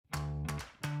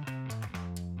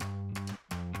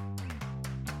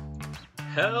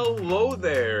Hello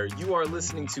there. You are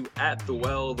listening to At the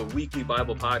Well, the weekly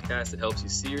Bible podcast that helps you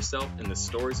see yourself in the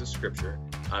stories of Scripture.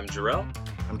 I'm Jarrell.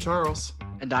 I'm Charles.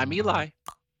 And I'm Eli.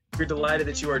 We're delighted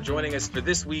that you are joining us for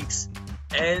this week's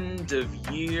End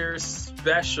of Year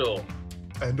Special.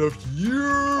 End of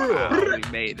year! Wow,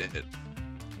 we made it.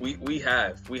 We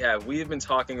have been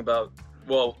talking about,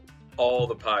 well, all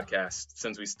the podcasts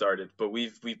since we started, but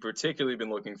we've particularly been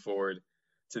looking forward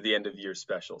to the end of year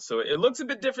special. So it looks a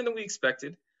bit different than we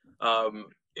expected.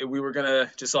 We were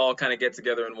gonna just all kind of get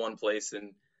together in one place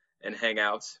and hang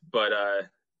out, but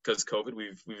because COVID,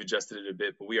 we've adjusted it a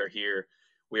bit. But we are here.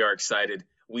 We are excited.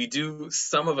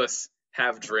 Some of us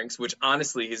have drinks, which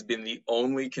honestly has been the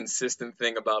only consistent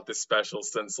thing about this special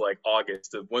since like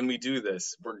August. Of when we do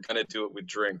this, we're gonna do it with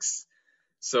drinks.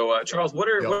 So Charles, what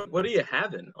are you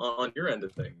having on your end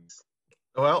of things?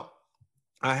 Well,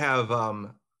 I have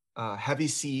Heavy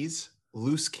Seas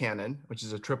Loose Cannon, which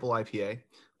is a triple IPA,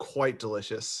 quite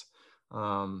delicious,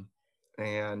 and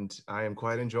I am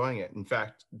quite enjoying it. In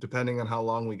fact, depending on how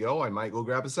long we go, I might go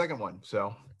grab a second one.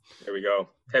 So there we go.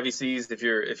 Heavy Seas, if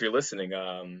you're listening,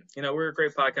 we're a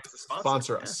great podcast to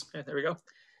sponsor us. Yeah, there we go.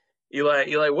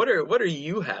 Eli, what are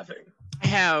you having? I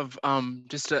have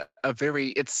just a very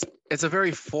it's a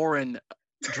very foreign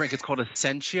drink. It's called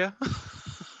Essentia.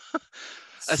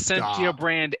 Essentia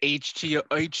brand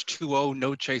H2O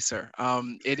No Chaser.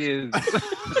 It is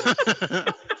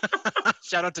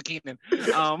shout out to Keenan.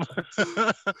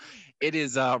 It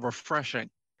is refreshing.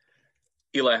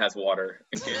 Eli has water.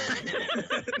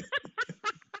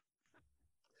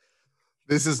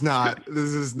 This is not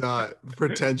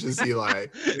pretentious, Eli.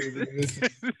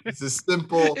 This is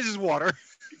simple. It's just water.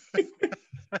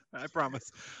 I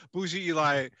promise. Bougie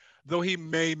Eli, though he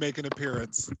may make an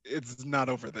appearance, it's not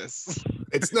over this.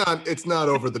 It's not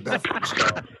over the beverage,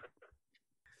 though.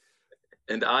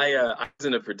 And I was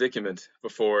in a predicament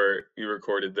before we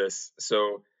recorded this.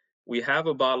 So we have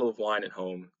a bottle of wine at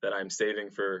home that I'm saving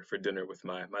for dinner with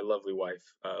my lovely wife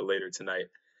later tonight.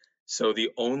 So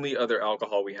the only other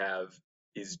alcohol we have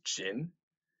is gin.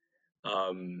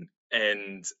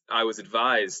 And I was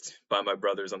advised by my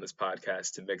brothers on this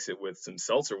podcast to mix it with some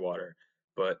seltzer water.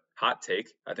 But hot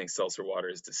take, I think seltzer water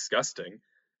is disgusting.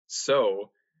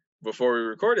 So before we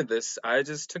recorded this, I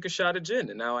just took a shot of gin,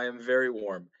 and now I am very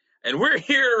warm. And we're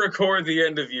here to record the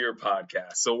end of year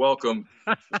podcast. So welcome,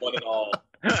 one and all,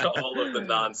 to all of the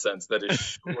nonsense that is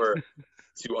sure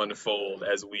to unfold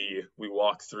as we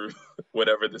walk through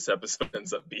whatever this episode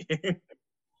ends up being.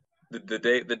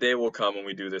 The day will come when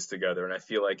we do this together, and I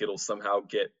feel like it'll somehow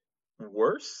get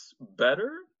worse,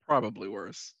 better? Probably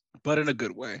worse, but in a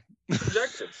good way.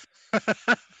 Subjective.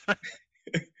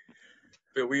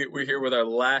 But we're here with our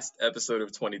last episode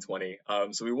of 2020.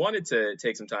 So we wanted to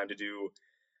take some time to do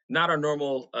not our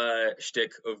normal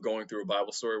shtick of going through a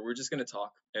Bible story. We're just going to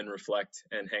talk and reflect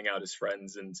and hang out as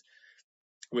friends, and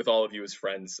with all of you as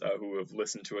friends who have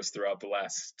listened to us throughout the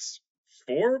last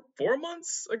 4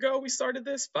 months ago. We started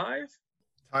this 5.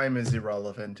 Time is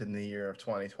irrelevant in the year of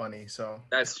 2020, so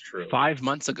that's true. 5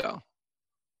 months ago.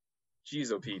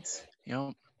 Jeez, oh Pete.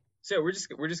 Yep. So we're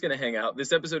just gonna hang out.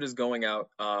 This episode is going out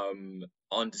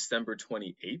on December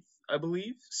 28th, I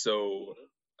believe. So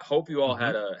I hope you all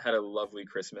had a lovely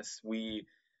Christmas. We,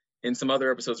 in some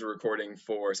other episodes, we're recording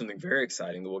for something very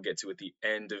exciting that we'll get to at the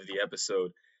end of the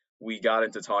episode. We got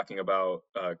into talking about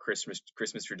Christmas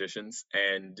traditions,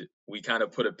 and we kind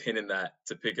of put a pin in that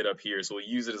to pick it up here. So we'll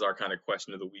use it as our kind of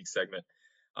question of the week segment.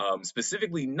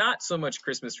 Specifically, not so much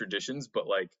Christmas traditions, but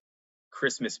like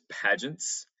Christmas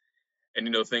pageants,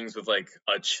 and things with like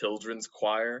a children's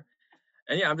choir.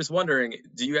 And yeah, I'm just wondering,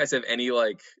 do you guys have any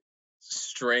like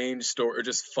strange story or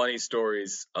just funny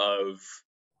stories of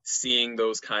seeing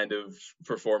those kind of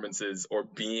performances or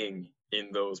being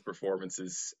in those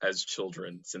performances as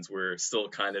children, since we're still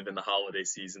kind of in the holiday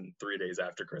season 3 days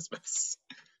after Christmas?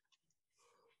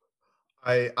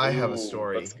 I have a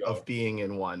story of being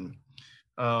in one.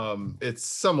 It's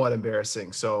somewhat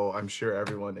embarrassing, so I'm sure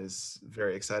everyone is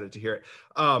very excited to hear it.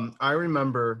 I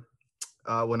remember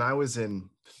when I was in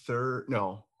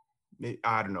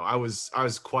I don't know. I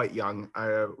was quite young.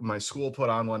 My school put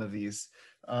on one of these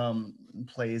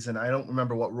plays, and I don't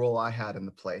remember what role I had in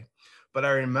the play, but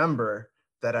I remember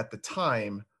that at the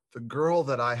time, the girl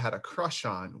that I had a crush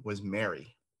on was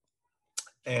Mary.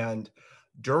 And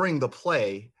during the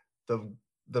play,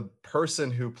 the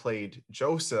person who played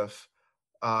Joseph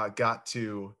got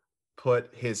to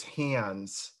put his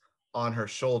hands on her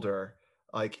shoulder,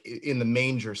 like in the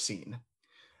manger scene.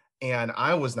 And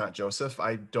I was not Joseph.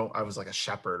 I was like a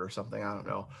shepherd or something. I don't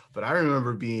know. But I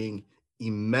remember being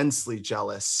immensely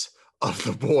jealous of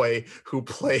the boy who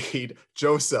played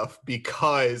Joseph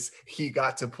because he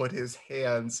got to put his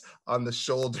hands on the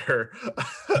shoulder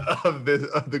of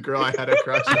the girl I had a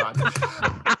crush on.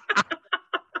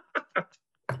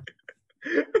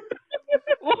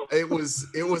 It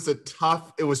was a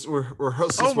tough. It was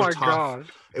rehearsals were tough. God.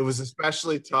 It was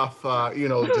especially tough.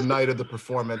 The night of the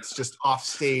performance, just off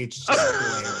stage, just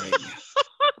glaring.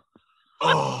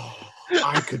 Oh,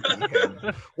 I could be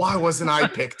him. Why wasn't I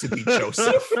picked to be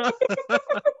Joseph?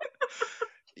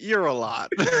 You're a lot.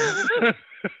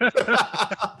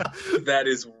 That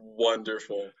is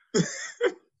wonderful.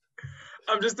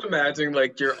 I'm just imagining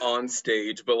like you're on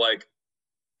stage, but like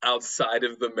outside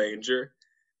of the manger,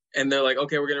 and they're like,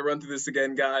 "Okay, we're gonna run through this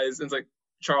again, guys." And it's like,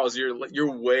 Charles,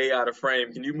 you're way out of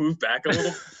frame. Can you move back a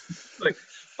little? Like,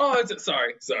 oh,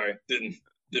 sorry, didn't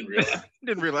realize.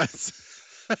 Didn't realize.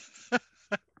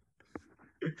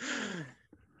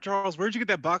 Charles, where'd you get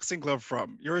that boxing glove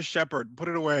from? You're a shepherd. Put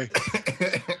it away.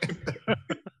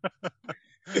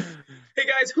 Hey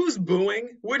guys, who's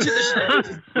booing? Which of the shepherds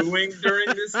is booing during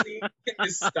this scene? Can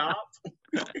you stop?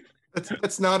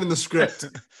 That's not in the script.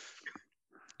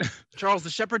 Charles, the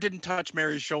shepherd didn't touch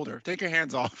Mary's shoulder. Take your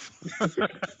hands off.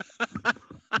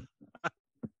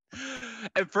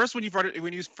 At first, when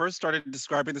you first started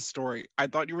describing the story, I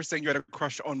thought you were saying you had a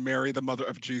crush on Mary, the mother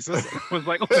of Jesus. I was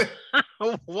like,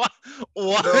 what?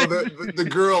 What? No, the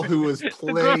girl who was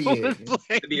playing.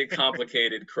 It'd be a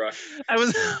complicated crush. I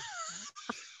was.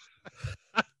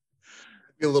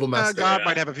 Be a little messed God up.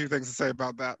 might have a few things to say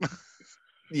about that.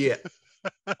 Yeah.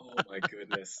 Oh my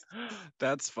goodness.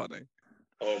 That's funny.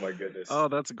 Oh my goodness. Oh,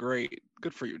 that's great.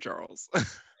 Good for you, Charles. Thank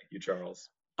you, Charles.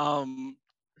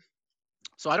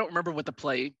 So I don't remember what the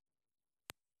play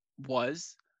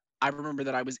was. I remember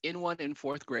that I was in one in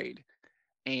 4th grade,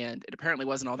 and it apparently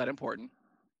wasn't all that important.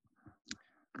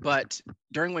 But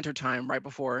during wintertime, right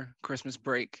before Christmas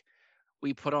break,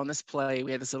 we put on this play.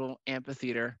 We had this little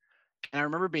amphitheater, and I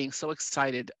remember being so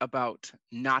excited about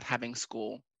not having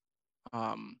school,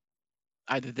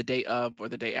 either the day of or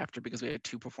the day after, because we had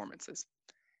 2 performances.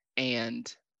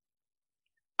 And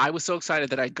I was so excited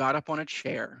that I got up on a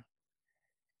chair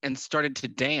and started to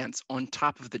dance on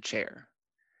top of the chair.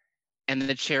 And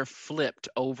the chair flipped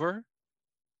over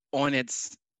on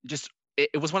its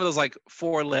it was one of those like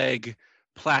 4-leg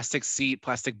plastic seat,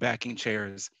 plastic backing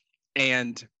chairs.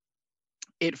 And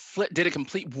it did a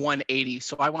complete 180.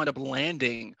 So I wound up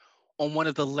landing on one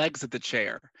of the legs of the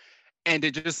chair. And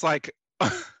it just like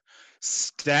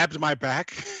stabbed my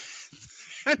back.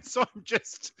 And so I'm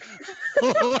just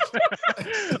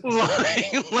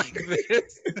lying like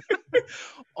this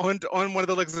on one of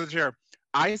the legs of the chair.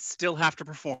 I still have to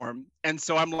perform. And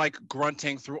so I'm like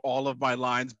grunting through all of my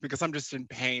lines because I'm just in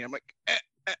pain. I'm like,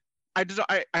 I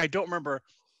don't remember.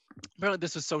 Apparently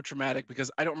this was so traumatic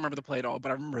because I don't remember the play at all, but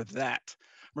I remember that.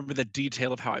 I remember the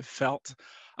detail of how I felt,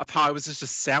 of how I was just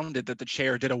astounded that the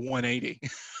chair did a 180.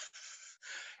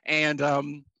 And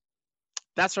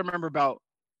that's what I remember about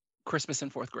Christmas in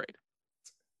 4th grade.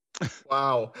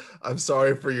 Wow. I'm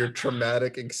sorry for your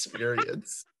traumatic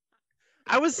experience.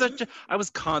 I was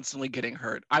constantly getting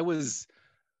hurt. I was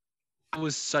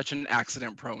such an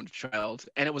accident-prone child,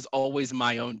 and it was always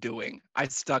my own doing. I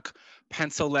stuck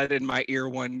pencil lead in my ear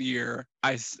one year.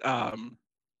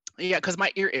 Because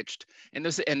my ear itched,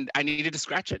 and I needed to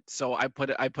scratch it, so I put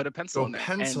a pencil in there.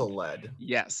 Pencil lead.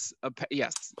 Yes,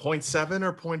 yes. 0.7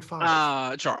 or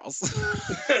 0.5? Charles.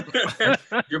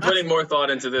 You're putting more thought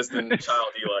into this than child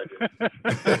Eli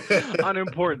did.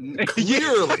 Unimportant.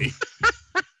 Clearly.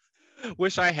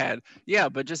 Wish I had. Yeah,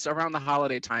 but just around the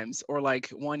holiday times, or like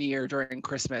one year during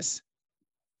Christmas,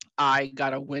 I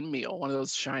got a windmill, one of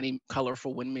those shiny,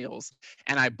 colorful windmills,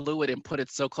 and I blew it and put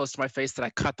it so close to my face that I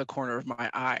cut the corner of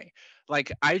my eye.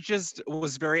 Like, I just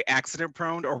was very accident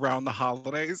prone around the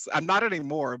holidays. I'm not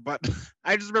anymore, but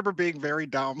I just remember being very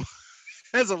dumb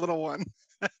as a little one.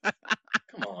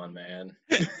 Come on, man.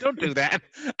 Don't do that.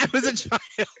 I was a child.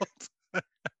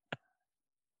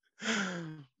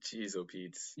 Jeez, oh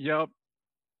Pete's. Yep.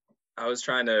 I was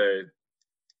trying to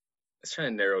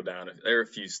narrow down. There are a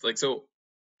few, like, so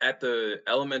at the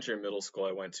elementary and middle school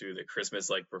I went to, the Christmas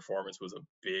like performance was a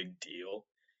big deal.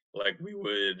 Like, we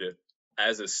would,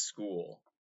 as a school,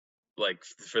 like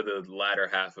for the latter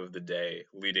half of the day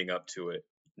leading up to it,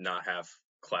 not have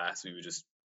class. We would just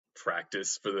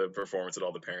practice for the performance that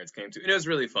all the parents came to. And it was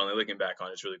really fun. Like, looking back on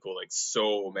it, it's really cool. Like,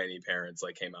 so many parents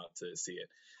like came out to see it.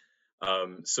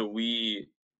 So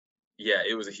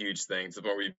it was a huge thing. So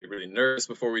we were really nervous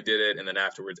before we did it, and then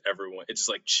afterwards, everyone, it's just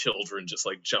like children just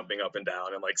like jumping up and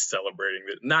down and like celebrating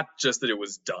it. Not just that it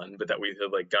was done, but that we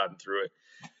had like gotten through it.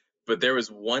 But there was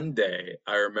one day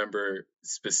I remember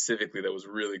specifically that was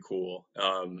really cool.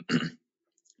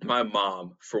 My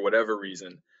mom, for whatever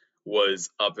reason, was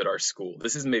up at our school.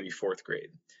 This is maybe fourth grade.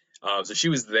 So she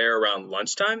was there around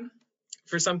lunchtime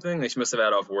for something. Like she must have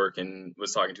had off work and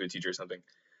was talking to a teacher or something.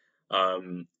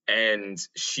 And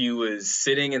she was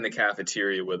sitting in the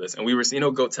cafeteria with us, and we were,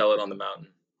 Go Tell It on the Mountain.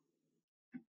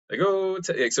 Like,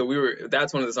 so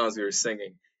that's one of the songs we were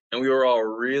singing, and we were all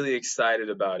really excited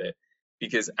about it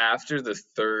because after the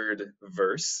third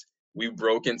verse, we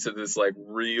broke into this like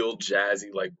real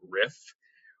jazzy like riff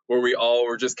where we all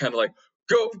were just kind of like,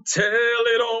 go tell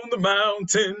it on the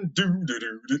mountain, do do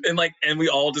do, and we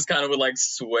all just kind of would like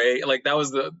sway, like that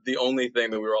was the only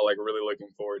thing that we were all like really looking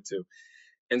forward to.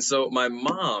 And so my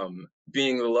mom,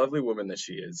 being the lovely woman that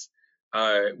she is,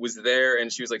 was there,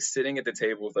 and she was like sitting at the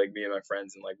table with like me and my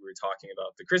friends, and like we were talking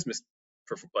about the Christmas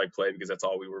like play because that's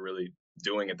all we were really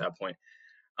doing at that point.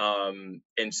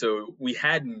 And so we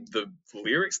had the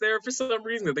lyrics there for some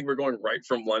reason. I think we're going right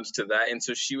from lunch to that. And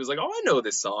so she was like, "Oh, I know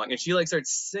this song," and she like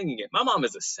starts singing it. My mom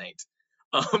is a saint.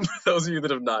 For those of you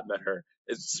that have not met her,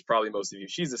 it's just probably most of you.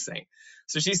 She's a saint.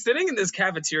 So she's sitting in this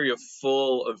cafeteria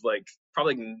full of like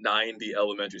probably like 90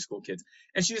 elementary school kids,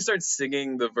 and she just starts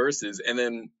singing the verses, and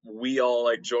then we all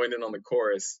like join in on the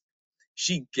chorus.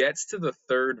 She gets to the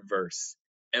third verse,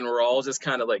 and we're all just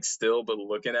kind of like still but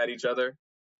looking at each other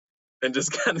and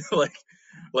just kind of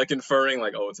like inferring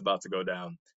like, oh, it's about to go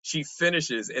down. She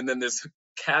finishes, and then this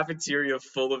cafeteria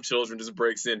full of children just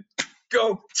breaks in.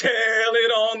 Go tell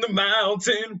it on the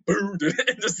mountain, boo,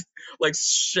 and just like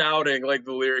shouting like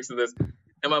the lyrics of this.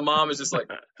 And my mom is just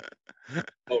like,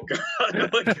 oh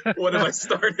God, like what have I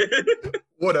started?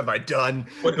 What have I done?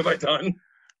 What have I done?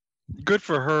 Good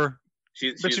for her.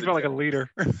 She's she felt like a leader.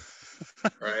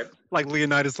 Right? Like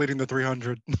Leonidas leading the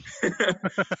 300.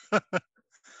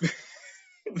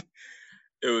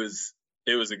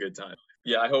 It was a good time.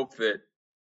 Yeah, I hope that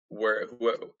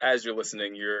as you're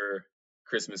listening, your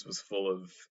Christmas was full of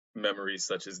memories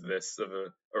such as this of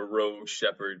a rogue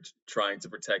shepherd trying to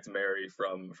protect Mary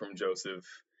from Joseph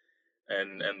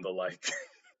and the like.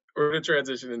 We're going to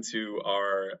transition into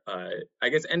our I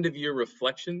guess end of year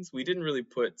reflections. We didn't really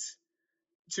put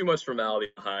too much formality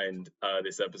behind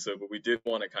this episode, but we did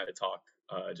want to kind of talk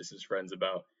just as friends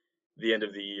about the end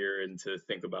of the year and to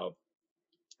think about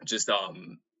just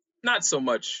not so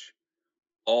much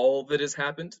all that has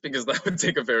happened because that would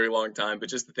take a very long time, but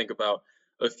just to think about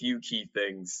a few key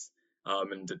things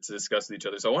and to discuss with each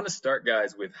other. So I want to start,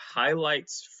 guys, with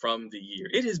highlights from the year.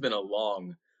 It has been a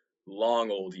long,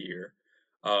 long old year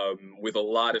with a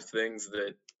lot of things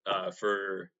that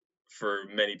for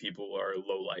many people are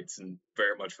lowlights and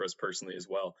very much for us personally as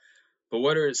well. But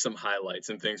what are some highlights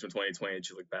and things from 2020 that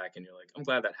you look back and you're like, I'm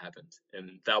glad that happened,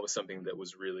 and that was something that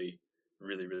was really,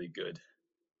 really, really good.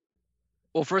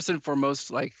 Well, first and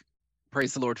foremost, like,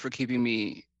 praise the Lord for keeping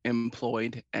me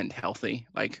employed and healthy.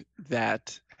 Like,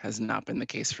 that has not been the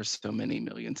case for so many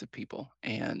millions of people.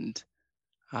 And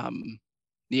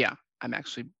yeah,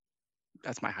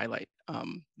 that's my highlight.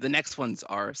 The next ones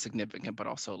are significant, but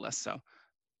also less so.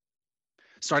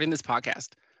 Starting this podcast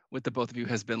with the both of you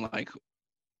has been like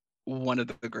one of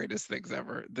the greatest things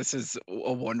ever. This is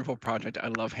a wonderful project. I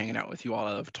love hanging out with you all.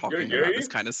 I love talking about this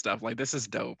kind of stuff. Like, this is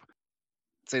dope.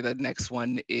 Say the next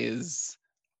one is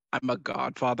I'm a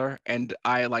godfather, and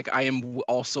I am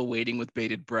also waiting with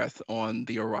bated breath on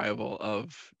the arrival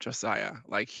of Josiah.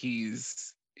 Like,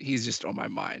 he's just on my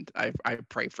mind. I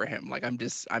pray for him. Like, I'm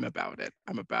about it.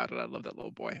 I'm about it. I love that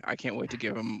little boy. I can't wait to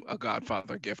give him a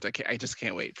godfather gift. I just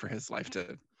can't wait for his life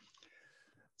to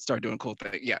start doing cool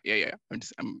things. Yeah.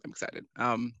 I'm excited.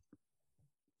 And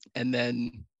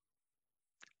then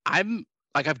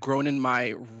I've grown in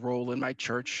my role in my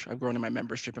church. I've grown in my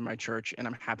membership in my church, and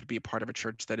I'm happy to be a part of a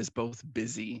church that is both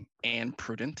busy and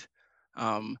prudent.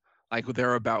 Like,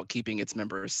 they're about keeping its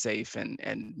members safe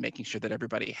and making sure that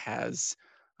everybody has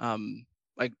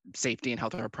like safety and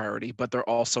health are a priority, but they're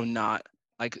also not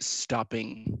like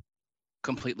stopping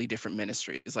completely different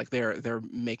ministries. Like, they're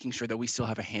making sure that we still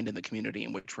have a hand in the community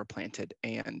in which we're planted.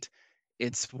 And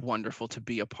it's wonderful to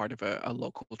be a part of a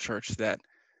local church that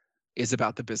is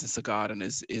about the business of God and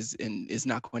is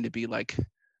not going to be like,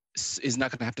 is not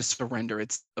going to have to surrender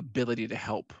its ability to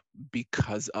help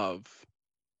because of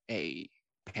a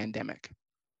pandemic.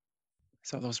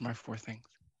 So those are my 4 things.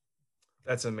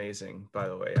 That's amazing, by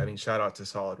the way. I mean, shout out to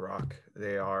Solid Rock.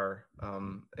 They are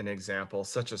an example,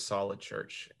 such a solid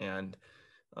church. And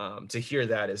to hear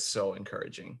that is so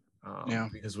encouraging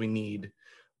because we need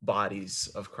bodies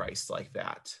of Christ like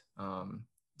that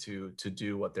to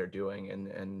do what they're doing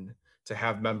and to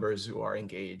have members who are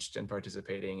engaged and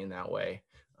participating in that way.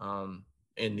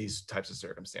 in these types of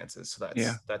circumstances. So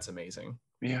that's amazing.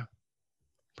 Yeah.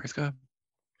 Praise God.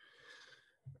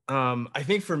 I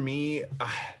think for me,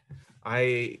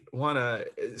 I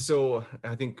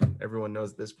think everyone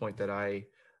knows at this point that I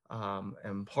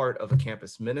am part of a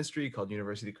campus ministry called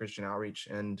University Christian Outreach,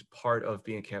 and part of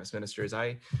being a campus minister is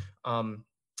I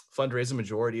fundraise a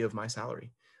majority of my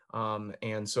salary.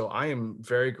 And so I am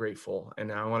very grateful,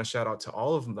 and I want to shout out to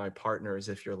all of my partners,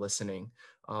 if you're listening,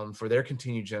 for their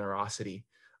continued generosity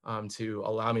to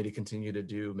allow me to continue to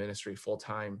do ministry full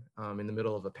time in the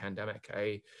middle of a pandemic.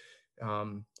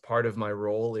 Part of my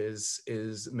role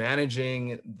is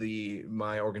managing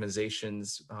my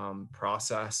organization's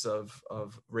process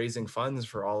of raising funds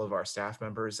for all of our staff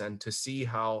members, and to see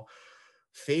how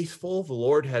faithful the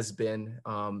Lord has been,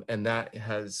 and that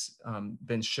has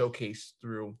been showcased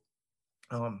through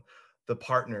the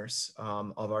partners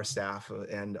of our staff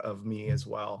and of me as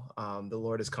well. The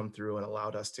Lord has come through and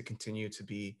allowed us to continue to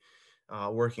be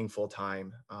working full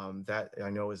time. That I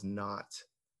know is not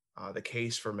the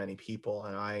case for many people,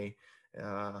 and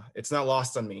it's not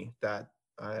lost on me that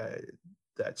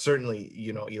certainly,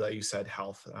 Eli, you said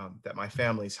health, that my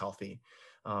family's healthy,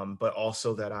 but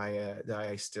also that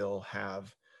I still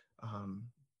have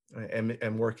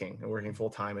am working full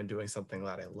time and doing something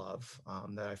that I love,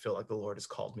 that I feel like the Lord has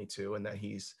called me to, and that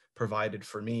He's provided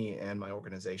for me and my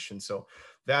organization. So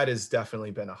that has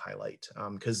definitely been a highlight,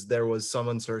 because there was some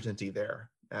uncertainty there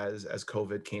as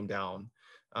COVID came down.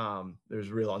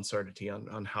 There's real uncertainty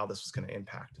on how this was going to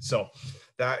impact. So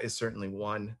that is certainly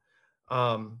one.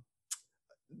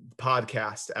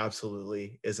 Podcast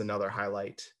absolutely is another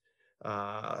highlight.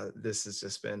 This has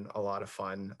just been a lot of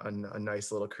fun, a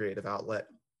nice little creative outlet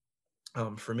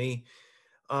for me.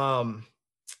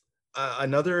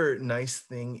 Another nice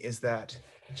thing is that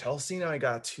Chelsea and I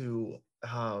got to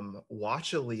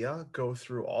watch Aaliyah go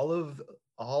through all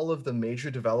of the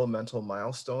major developmental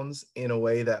milestones in a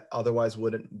way that otherwise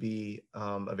wouldn't be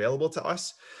available to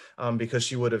us,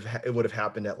 because it would have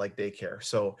happened at like daycare.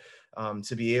 So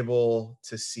to be able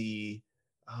to see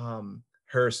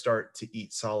her start to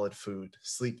eat solid food,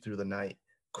 sleep through the night,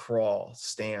 crawl,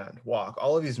 stand, walk,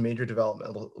 all of these major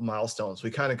developmental milestones, we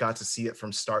kind of got to see it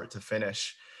from start to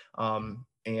finish. And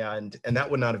that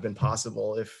would not have been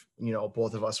possible if,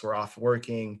 both of us were off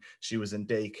working, she was in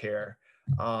daycare.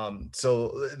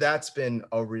 So that's been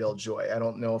a real joy. I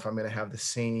don't know if I'm going to have the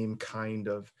same kind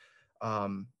of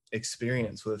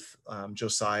experience with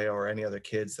Josiah or any other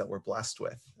kids that we're blessed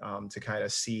with, to kind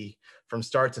of see from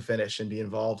start to finish and be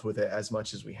involved with it as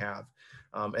much as we have.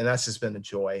 And that's just been a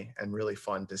joy and really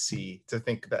fun to see, to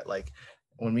think that like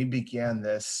when we began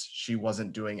this, she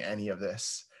wasn't doing any of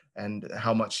this, and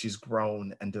how much she's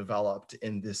grown and developed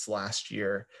in this last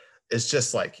year is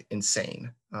just like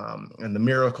insane. And the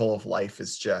miracle of life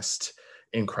is just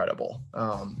incredible.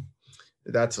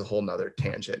 That's a whole nother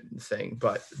tangent thing,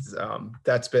 but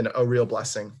that's been a real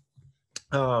blessing.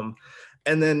 And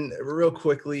then real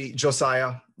quickly,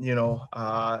 Josiah,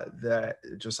 that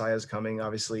Josiah is coming.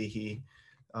 Obviously, he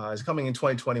is coming in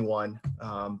 2021,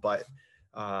 but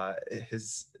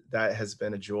that has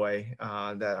been a joy,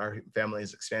 that our family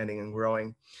is expanding and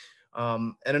growing.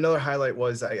 And another highlight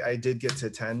was I did get to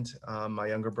attend my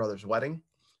younger brother's wedding.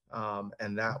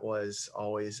 And that was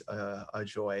always a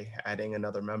joy, adding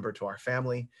another member to our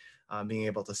family, being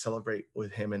able to celebrate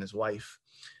with him and his wife.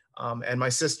 And my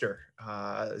sister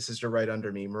right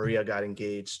under me, Maria, got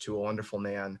engaged to a wonderful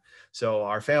man. So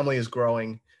our family is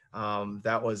growing.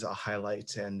 That was a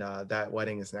highlight, and that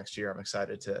wedding is next year. I'm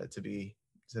excited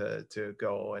to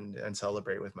go and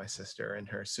celebrate with my sister and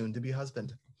her soon-to-be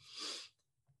husband.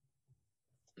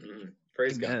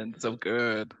 Praise God. So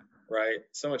good. Right.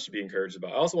 So much to be encouraged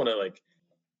about. I also want to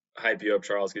hype you up,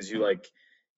 Charles, because you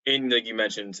you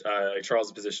mentioned,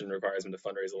 Charles' position requires him to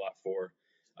fundraise a lot for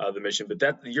the mission, but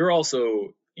that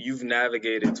you've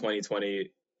navigated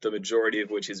 2020, the majority of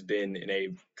which has been in a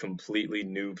completely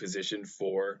new position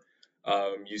for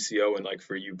UCO and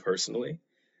for you personally,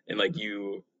 and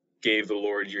you gave the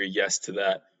Lord your yes to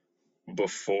that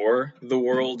before the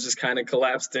world just kind of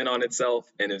collapsed in on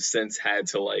itself, and have since had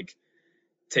to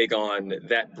take on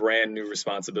that brand new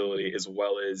responsibility, as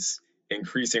well as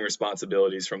increasing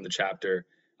responsibilities from the chapter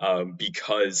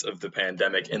because of the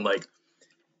pandemic. And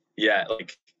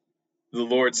the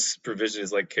Lord's provision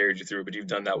has carried you through, but you've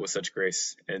done that with such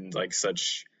grace and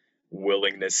such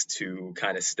willingness to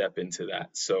kind of step into that.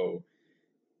 So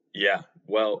yeah,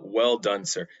 well done,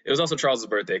 sir. It was also Charles's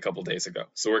birthday a couple days ago,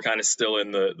 so we're kind of still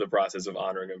in the process of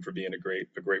honoring him for being a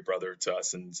great brother to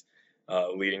us and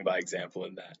leading by example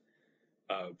in that.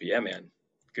 But yeah, man,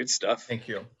 good stuff. Thank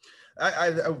you.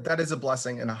 That is a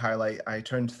blessing and a highlight. I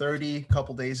turned 30 a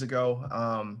couple days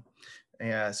ago.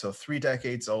 Yeah, so 3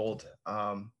 decades old.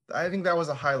 I think that was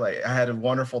a highlight. I had a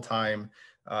wonderful time.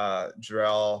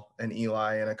 Jarrell and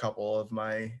Eli and a couple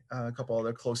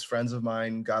other close friends of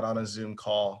mine got on a Zoom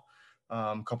call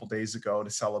a couple days ago to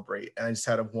celebrate, and I just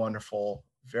had a wonderful,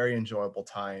 very enjoyable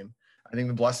time. I think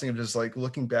the blessing of just like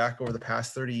looking back over the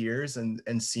past 30 years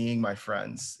and seeing my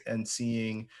friends and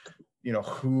seeing,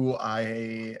 who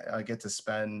I get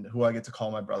to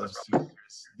call my brothers and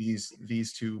sisters,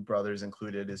 these two brothers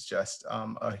included, is just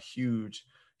a huge,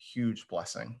 huge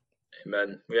blessing.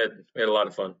 Amen. We had a lot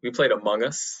of fun. We played Among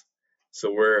Us,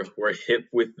 so we're hip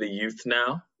with the youth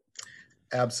now.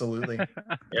 Absolutely.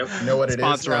 Yep. Know what it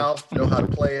is now. Know how to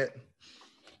play it.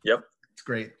 Yep. It's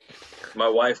great. My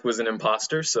wife was an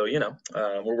imposter, so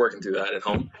we're working through that at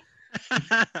home.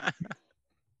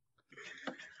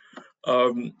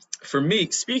 For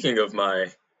me, speaking of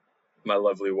my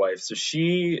lovely wife, so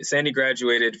Sandy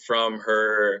graduated from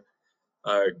her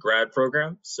grad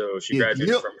program. So she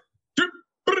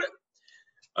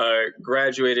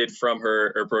graduated from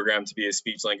her program to be a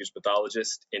speech language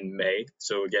pathologist in May.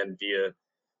 So again, via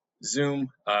Zoom,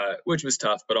 which was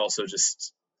tough, but also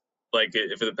just like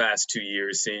for the past 2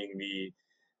 years, seeing the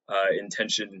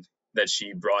intention that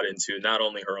she brought into not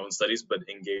only her own studies, but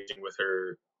engaging with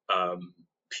her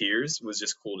peers was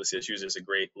just cool to see. She was just a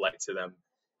great light to them.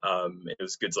 It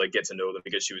was good to like get to know them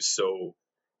because she was so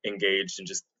engaged and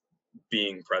just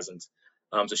being present.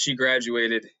 So she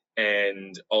graduated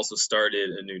and also started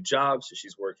a new job. So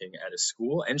she's working at a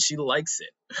school and she likes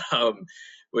it,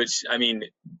 which, I mean,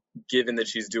 given that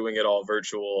she's doing it all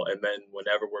virtual, and then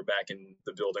whenever we're back in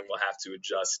the building, we'll have to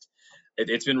adjust.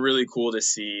 It's been really cool to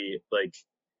see, like,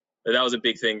 that was a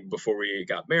big thing before we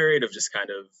got married, of just kind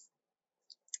of,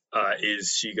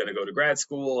 is she going to go to grad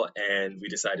school? And we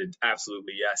decided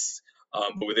absolutely yes.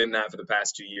 But within that, for the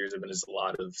past 2 years, there have been just a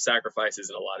lot of sacrifices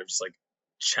and a lot of just like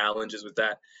challenges with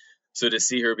that. So to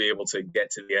see her be able to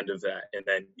get to the end of that and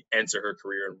then enter her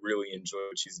career and really enjoy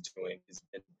what she's doing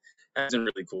has been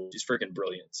really cool. She's freaking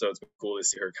brilliant. So it's been cool to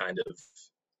see her kind of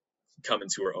come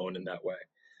into her own in that way.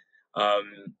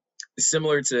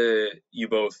 Similar to you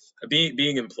both,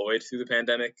 being employed through the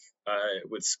pandemic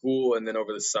with school, and then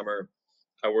over the summer,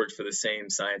 I worked for the same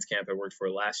science camp I worked for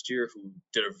last year, who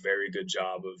did a very good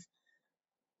job of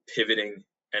pivoting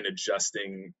and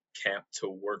adjusting camp to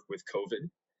work with COVID.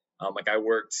 Like I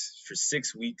worked for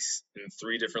 6 weeks in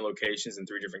 3 different locations in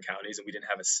 3 different counties, and we didn't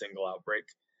have a single outbreak.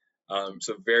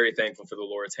 So very thankful for the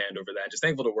Lord's hand over that. Just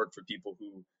thankful to work for people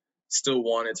who still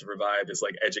wanted to provide this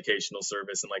like educational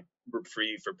service and like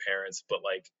reprieve for parents, but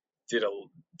like did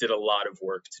a lot of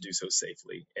work to do so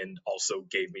safely, and also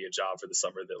gave me a job for the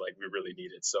summer that like we really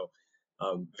needed. So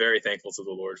very thankful to the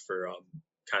Lord for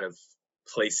kind of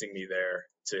placing me there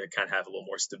to kind of have a little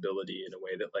more stability in a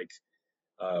way that like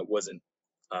wasn't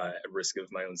at risk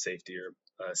of my own safety or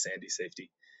Sandy's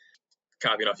safety.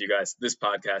 Copying off you guys, this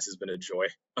podcast has been a joy.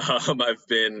 I've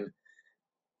been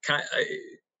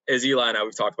as Eli and I,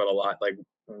 we've talked about a lot, like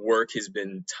work has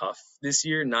been tough this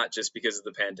year, not just because of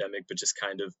the pandemic, but just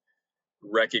kind of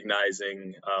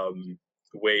recognizing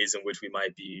ways in which we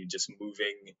might be just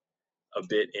moving a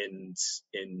bit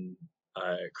in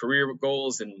career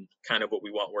goals and kind of what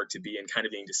we want work to be, and kind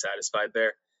of being dissatisfied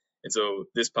there. And so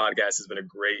this podcast has been a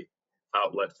great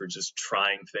outlet for just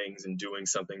trying things and doing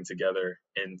something together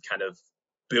and kind of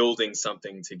building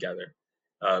something together.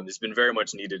 It's been very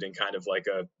much needed and kind of like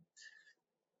a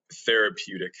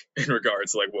therapeutic in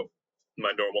regards to like what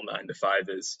my normal 9 to 5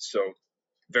 is. So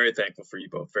very thankful for you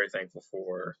both. Very thankful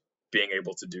for being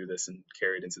able to do this and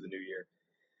carry it into the new year.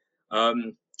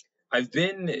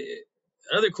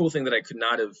 Another cool thing that I could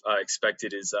not have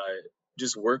expected is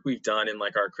just work we've done in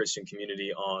like our Christian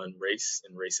community on race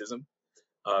and racism.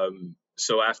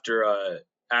 So after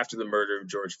the murder of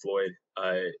George Floyd,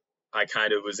 I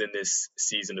kind of was in this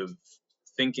season of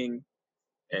thinking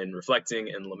and reflecting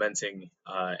and lamenting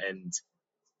and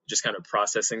just kind of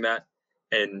processing that.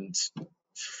 And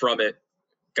from it,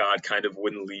 God kind of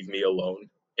wouldn't leave me alone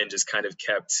and just kind of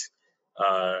kept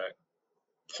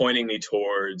pointing me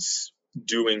towards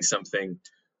doing something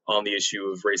on the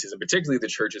issue of racism, particularly the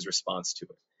church's response to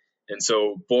it. And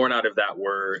so born out of that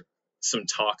were some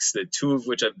talks, that 2 of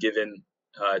which I've given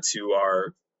to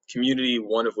our community,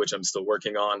 1 of which I'm still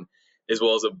working on, as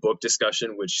well as a book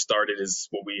discussion, which started as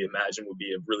what we imagine would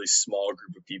be a really small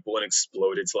group of people and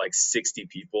exploded to like 60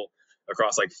 people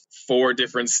across like 4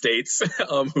 different states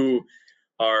who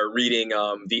are reading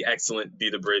the excellent Be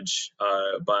the Bridge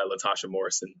by Latasha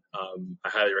Morrison. I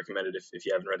highly recommend it if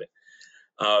you haven't read it.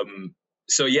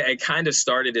 So yeah, it kind of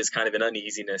started as kind of an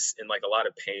uneasiness and like a lot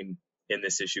of pain in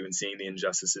this issue and seeing the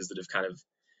injustices that have kind of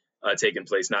taken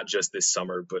place, not just this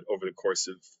summer, but over the course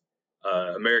of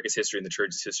America's history and the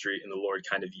church's history. And the Lord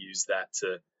kind of used that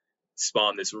to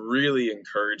spawn this really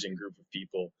encouraging group of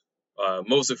people,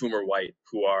 most of whom are white,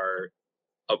 who are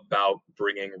about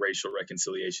bringing racial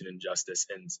reconciliation and justice.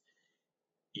 And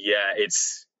yeah,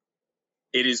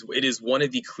 it is one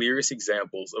of the clearest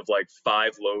examples of like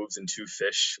 5 loaves and 2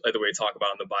 fish, like the way we talk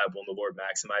about in the Bible and the Lord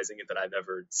maximizing it, that I've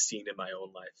ever seen in my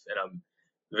own life. And I'm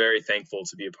very thankful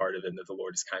to be a part of it, and that the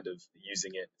Lord is kind of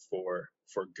using it for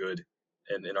good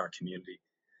in our community.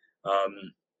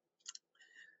 And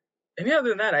yeah, other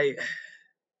than that,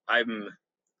 I'm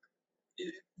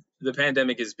the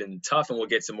pandemic has been tough, and we'll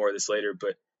get to more of this later,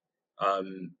 but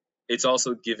it's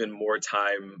also given more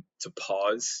time to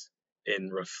pause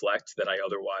and reflect that I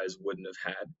otherwise wouldn't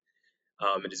have had.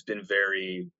 It has been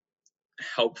very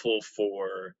helpful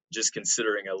for just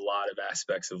considering a lot of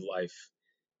aspects of life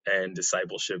and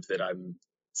discipleship that I'm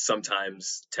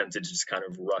sometimes tempted to just kind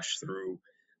of rush through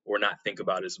or not think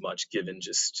about as much, given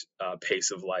just pace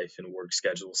of life and work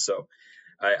schedule. So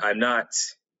I'm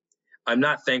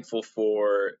not thankful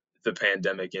for the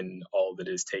pandemic and all that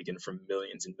is taken from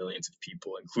millions and millions of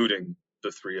people, including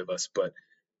the 3 of us, but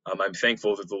I'm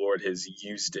thankful that the Lord has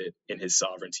used it in his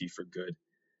sovereignty for good.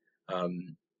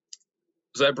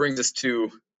 So that brings us to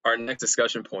our next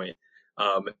discussion point.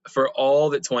 For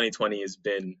all that 2020 has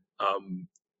been,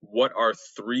 what are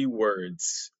 3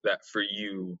 words that for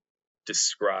you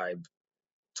describe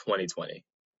 2020?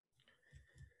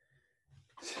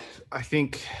 I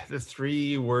think the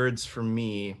 3 words for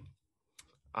me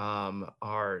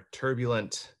are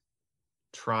turbulent,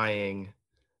 trying,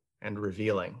 and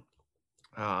revealing.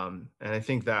 And I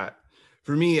think that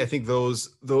for me, I think those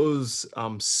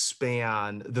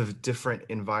span the different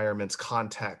environments,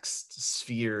 contexts,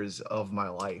 spheres of my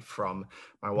life, from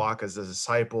my walk as a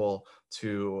disciple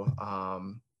to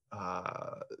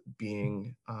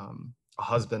being a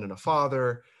husband and a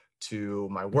father, to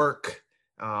my work,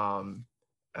 and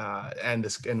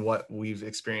what we've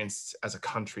experienced as a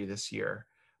country this year.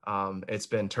 It's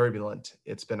been turbulent.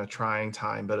 It's been a trying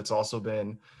time, but it's also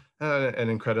been an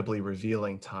incredibly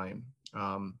revealing time.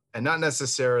 And not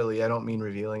necessarily, I don't mean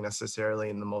revealing necessarily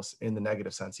in the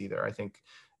negative sense either. I think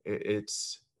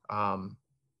it's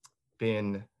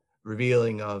been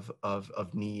revealing of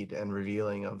need and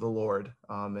revealing of the Lord,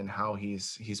 and how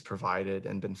he's provided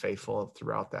and been faithful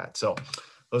throughout that. So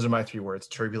those are my 3 words: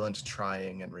 turbulent,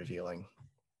 trying, and revealing.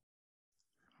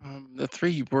 The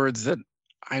 3 words that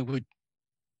I would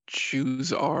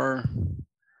choose are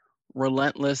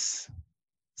relentless,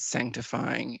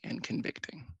 sanctifying, and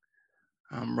convicting.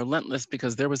 Relentless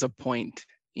because there was a point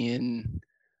in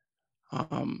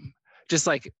just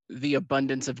like the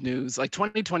abundance of news. Like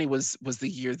 2020 was the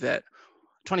year that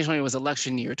 2020 was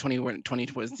election year. 2020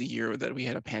 was the year that we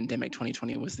had a pandemic.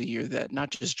 2020 was the year that not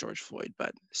just George Floyd,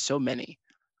 but so many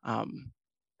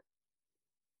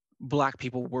Black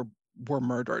people were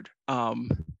murdered.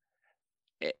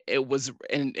 It was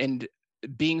and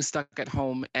being stuck at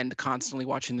home and constantly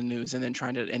watching the news and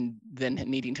then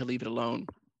needing to leave it alone.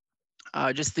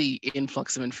 Just the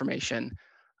influx of information,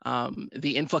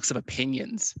 the influx of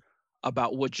opinions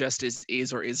about what justice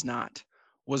is or is not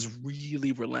was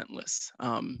really relentless.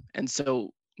 And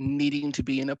so needing to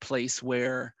be in a place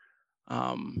where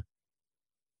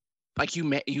like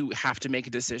you have to make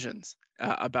decisions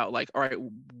about like, all right,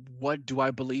 what do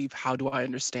I believe? How do I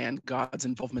understand God's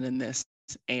involvement in this?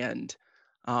 And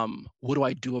what do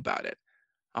I do about it?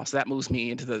 So that moves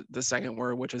me into the second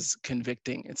word, which is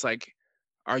convicting. It's like,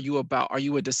 are you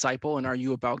a disciple, and are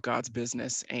you about God's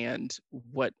business? And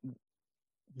what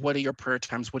are your prayer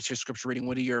times? What's your scripture reading?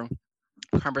 What are your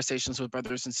conversations with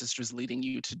brothers and sisters leading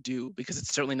you to do? Because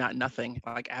it's certainly not nothing.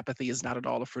 Like apathy is not at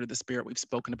all a fruit of the Spirit. We've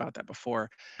spoken about that before.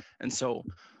 And so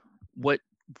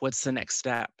what's the next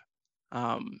step?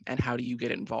 And how do you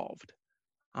get involved?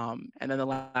 And then the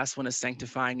last one is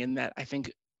sanctifying, in that I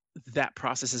think that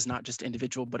process is not just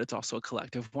individual, but it's also a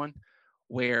collective one,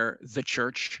 where the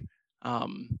church,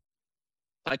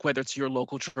 like whether it's your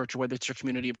local church or whether it's your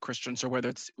community of Christians or whether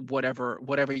it's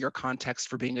whatever your context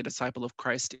for being a disciple of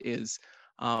Christ is,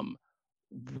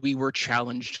 we were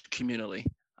challenged communally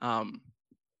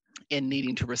in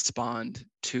needing to respond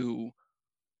to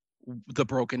the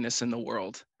brokenness in the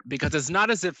world. Because it's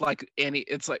not as if like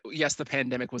it's like, yes, the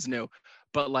pandemic was new,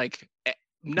 but like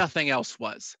nothing else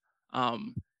was.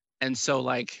 And so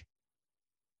like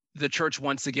the church,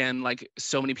 once again, like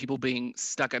so many people being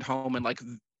stuck at home and like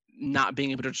not being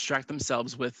able to distract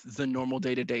themselves with the normal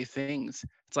day-to-day things.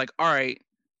 It's like, all right,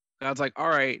 God's like, all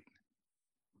right,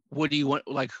 what do you want?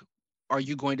 Like, are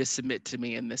you going to submit to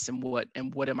me in this? And what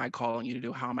am I calling you to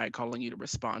do? How am I calling you to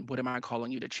respond? What am I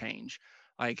calling you to change?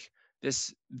 Like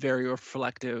this very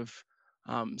reflective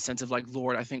sense of like,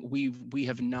 Lord, I think we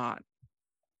have not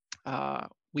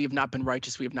been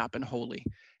righteous. We have not been holy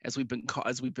as we've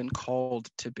been called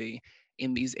to be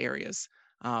in these areas.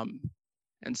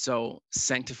 And so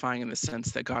sanctifying in the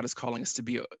sense that God is calling us to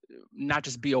be, not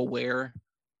just be aware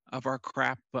of our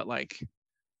crap, but like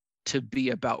to be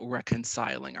about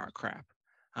reconciling our crap,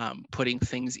 putting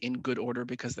things in good order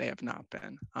because they have not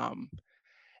been.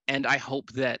 And I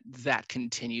hope that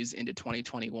continues into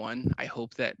 2021. I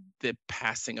hope that the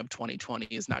passing of 2020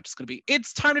 is not just going to be,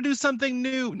 it's time to do something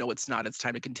new. No, it's not. It's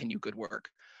time to continue good work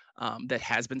that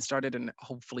has been started and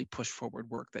hopefully push forward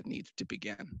work that needs to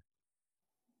begin.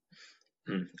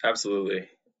 Absolutely.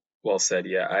 Well said.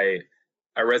 Yeah, I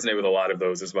resonate with a lot of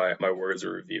those as my words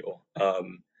of reveal.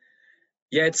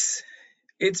 Yeah,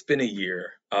 it's been a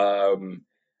year. I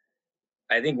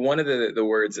think one of the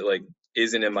words that like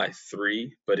isn't in my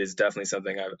 3, but is definitely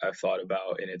something I've thought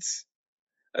about, and it's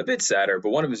a bit sadder, but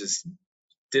one of them is just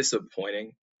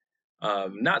disappointing.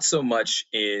 Not so much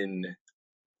in,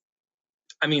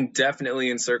 I mean, definitely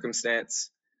in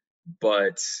circumstance,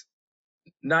 but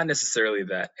not necessarily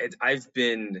that. I've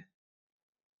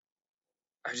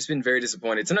just been very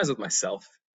disappointed, sometimes with myself,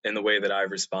 in the way that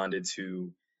I've responded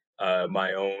to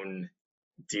my own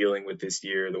dealing with this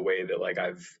year, the way that like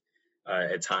I've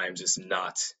at times just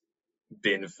not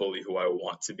been fully who I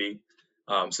want to be.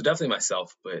 So definitely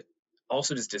myself, but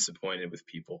also just disappointed with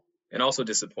people, and also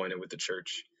disappointed with the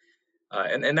church.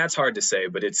 And that's hard to say,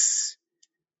 but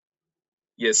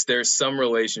yes, there's some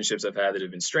relationships I've had that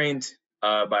have been strained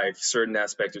by a certain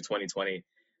aspect of 2020,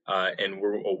 and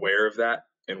we're aware of that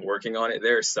and working on it.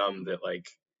 There are some that like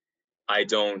I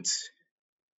don't.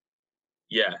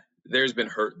 Yeah, there's been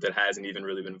hurt that hasn't even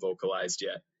really been vocalized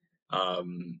yet,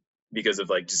 because of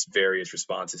like just various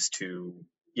responses to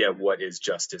what is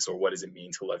justice, or what does it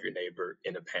mean to love your neighbor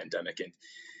in a pandemic. And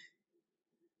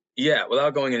yeah,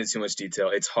 without going into too much detail,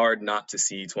 it's hard not to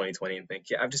see 2020 and think,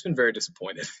 I've just been very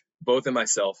disappointed, both in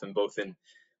myself and both in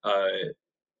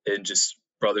just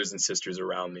brothers and sisters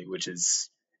around me, which is,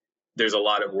 there's a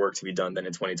lot of work to be done then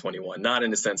in 2021. Not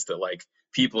in the sense that like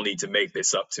people need to make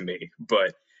this up to me,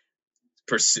 but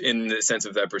in the sense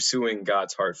of that pursuing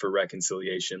God's heart for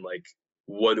reconciliation, like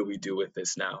what do we do with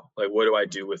this now? Like what do I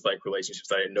do with like relationships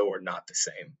that I know are not the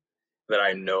same, that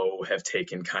I know have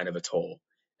taken kind of a toll,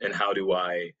 and how do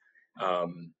I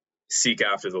seek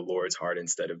after the Lord's heart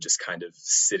instead of just kind of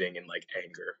sitting in like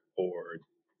anger or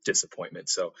disappointment?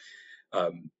 So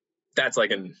that's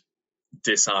like an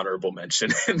dishonorable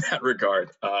mention in that regard.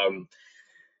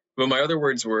 But my other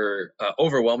words were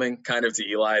overwhelming, kind of to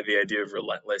Eli, the idea of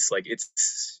relentless. Like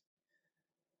it's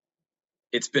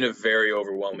been a very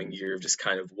overwhelming year of just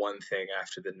kind of one thing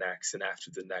after the next and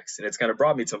after the next. And it's kind of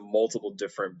brought me to multiple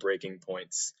different breaking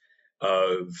points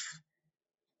of,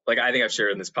 like, I think I've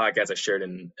shared in this podcast, I shared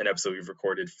in an episode we've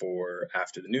recorded for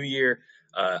after the new year.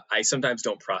 I sometimes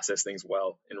don't process things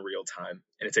well in real time,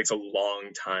 and it takes a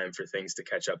long time for things to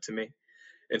catch up to me.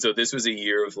 And so this was a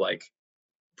year of like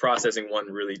processing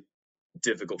one really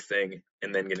difficult thing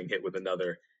and then getting hit with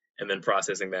another, and then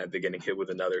processing that, then getting hit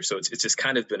with another. So it's just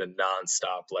kind of been a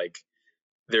nonstop, like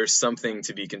there's something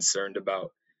to be concerned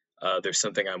about. There's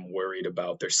something I'm worried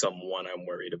about. There's someone I'm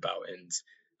worried about. And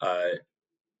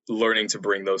learning to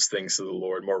bring those things to the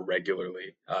Lord more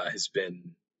regularly has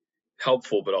been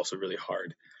helpful, but also really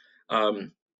hard.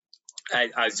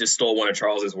 I just stole one of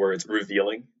Charles's words,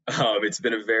 revealing. It's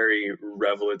been a very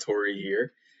revelatory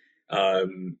year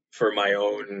for my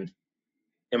own,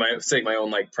 my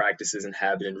own like practices and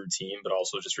habit and routine, but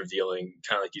also just revealing,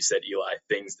 kind of like you said, Eli,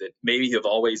 things that maybe have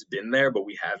always been there, but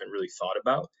we haven't really thought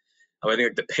about. I think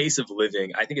like the pace of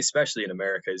living, I think especially in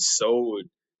America, is so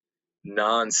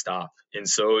nonstop and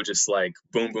so just like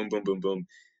boom, boom, boom, boom, boom,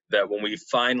 that when we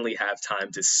finally have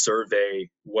time to survey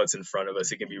what's in front of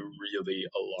us, it can be really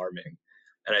alarming.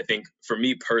 And I think for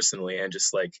me personally, and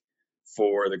just like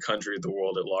for the country, the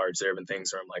world at large, there have been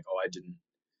things where I'm like, oh,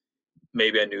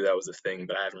 maybe I knew that was a thing,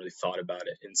 but I haven't really thought about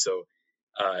it. And so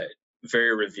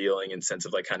very revealing in sense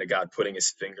of like kind of God putting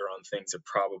his finger on things that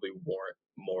probably warrant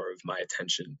more of my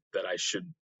attention, that I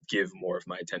should give more of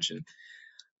my attention.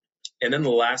 And then the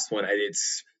last one,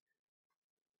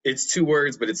 it's 2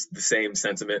 words, but it's the same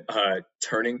sentiment,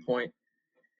 turning point.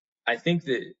 I think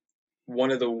that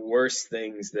one of the worst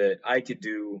things that I could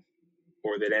do,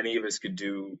 or that any of us could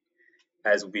do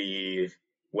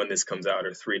when this comes out,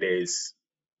 or 3 days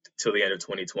till the end of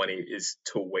 2020, is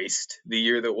to waste the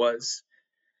year that was.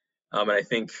 And I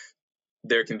think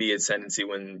there can be a tendency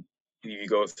when you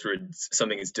go through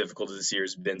something as difficult as this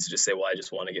year's been, to just say, well, I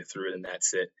just want to get through it and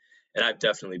that's it. And I've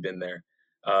definitely been there.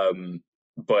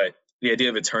 But the idea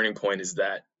of a turning point is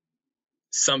that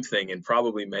something, and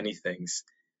probably many things,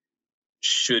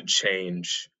 should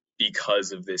change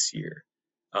because of this year.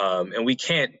 And we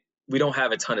don't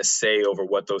have a ton of say over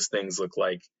what those things look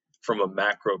like from a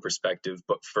macro perspective.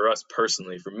 But for us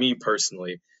personally, for me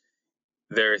personally,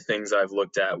 there are things I've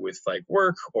looked at with like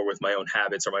work or with my own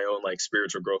habits or my own like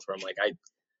spiritual growth where I'm like,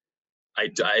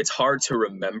 it's hard to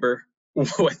remember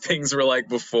what things were like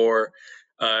before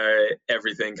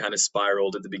everything kind of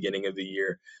spiraled at the beginning of the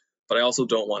year. But I also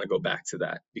don't want to go back to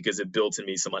that, because it built in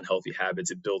me some unhealthy habits.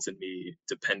 It built in me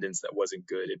dependence that wasn't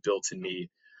good. It built in me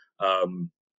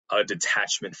a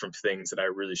detachment from things that I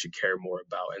really should care more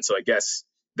about. And so I guess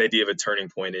the idea of a turning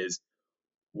point is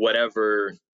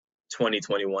whatever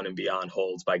 2021 and beyond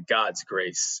holds, by God's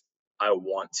grace, I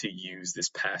want to use this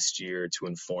past year to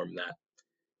inform that,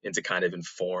 and to kind of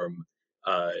inform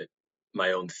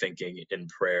my own thinking in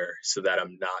prayer, so that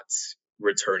I'm not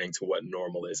returning to what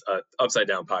normal is. Upside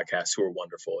Down Podcast, who are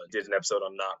wonderful, and did an episode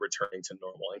on not returning to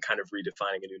normal and kind of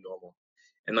redefining a new normal.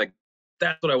 And like,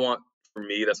 that's what I want for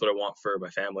me. That's what I want for my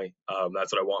family.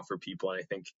 That's what I want for people. And I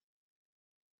think,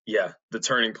 yeah, the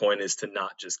turning point is to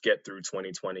not just get through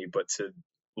 2020, but to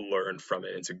learn from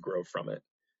it and to grow from it.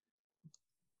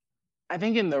 I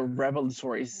think in the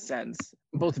revelatory sense,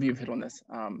 both of you have hit on this,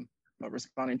 but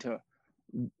responding to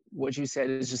what you said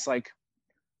is just like,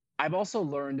 I've also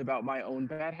learned about my own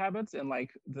bad habits and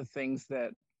like the things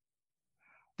that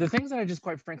I just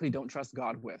quite frankly don't trust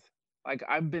God with. Like,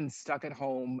 I've been stuck at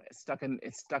home, stuck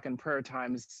in prayer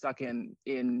times, stuck in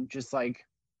just like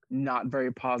not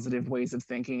very positive ways of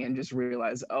thinking, and just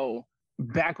realize, oh,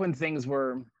 back when things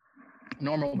were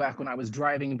normal, back when I was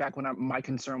driving, back when my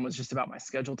concern was just about my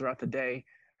schedule throughout the day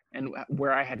and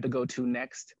where I had to go to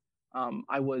next,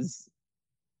 I was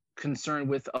concerned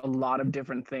with a lot of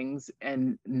different things,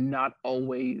 and not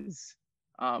always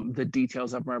the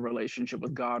details of my relationship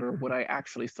with God or what I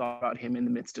actually thought about him in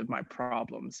the midst of my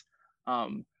problems.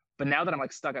 But now that I'm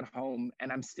like stuck at home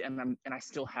and I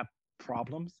still have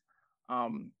problems,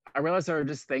 I realize there are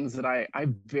just things that I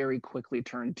very quickly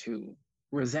turn to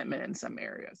resentment in some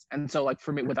areas. And so like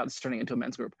for me, without turning into a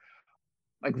men's group,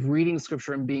 like reading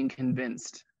scripture and being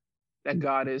convinced that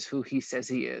God is who he says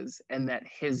he is, and that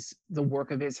the work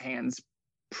of his hands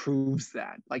proves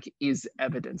that, like is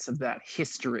evidence of that.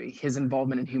 History, his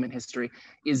involvement in human history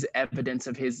is evidence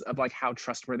of like how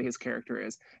trustworthy his character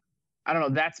is. I don't know,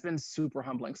 that's been super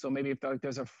humbling. So maybe if like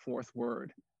there's a fourth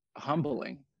word,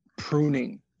 humbling,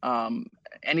 pruning,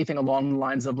 anything along the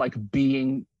lines of like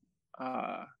being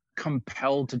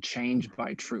compelled to change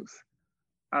by truth.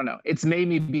 I don't know. It's made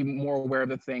me be more aware of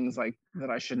the things like that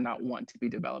I should not want to be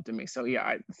developed in me. So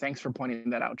yeah, thanks for pointing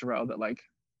that out, Jarrell, that like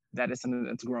that is something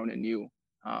that's grown in you.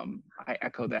 I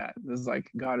echo that. This is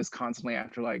like God is constantly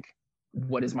after like,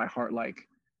 what is my heart like?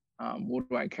 What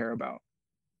do I care about?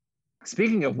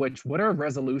 Speaking of which, what are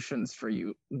resolutions for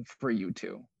you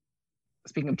two?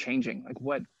 Speaking of changing, like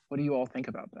what do you all think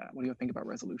about that? What do you think about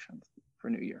resolutions for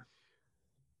New Year?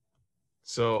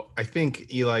 So I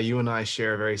think, Eli, you and I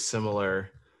share a very similar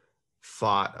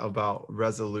thought about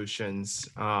resolutions.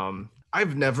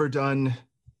 I've never done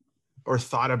or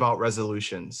thought about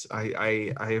resolutions.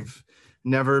 I've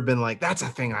never been like, that's a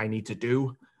thing I need to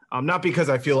do. Not because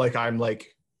I feel like I'm like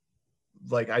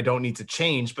I don't need to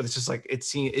change, but it's just like it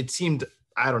seemed,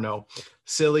 I don't know,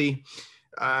 silly.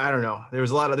 I don't know.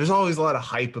 There's always a lot of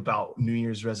hype about New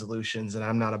Year's resolutions, and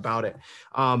I'm not about it.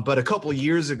 But a couple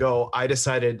years ago, I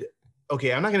decided,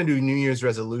 okay, I'm not going to do New Year's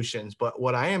resolutions, but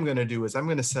what I am going to do is I'm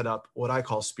going to set up what I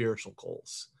call spiritual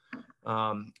goals.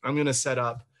 I'm going to set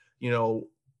up,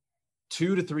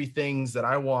 2 to 3 things that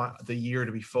I want the year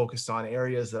to be focused on,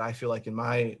 areas that I feel like in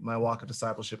my walk of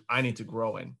discipleship, I need to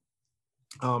grow in.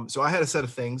 So I had a set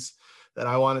of things that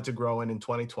I wanted to grow in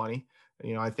 2020.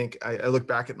 I think I look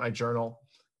back at my journal,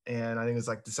 and I think it was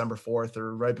like December 4th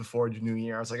or right before the New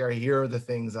Year. I was like, all right, here are the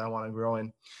things I want to grow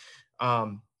in.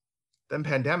 Then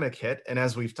pandemic hit. And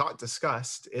as we've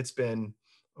discussed, it's been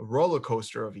a roller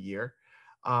coaster of a year,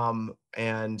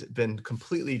 and been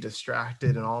completely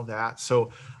distracted and all that.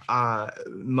 So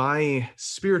my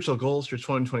spiritual goals for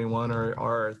 2021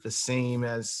 are the same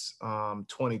as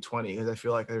 2020, because I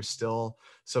feel like there's still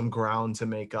some ground to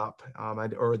make up,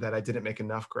 or that I didn't make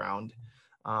enough ground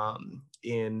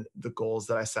in the goals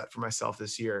that I set for myself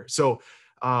this year. So,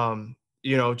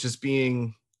 just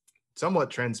being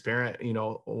somewhat transparent,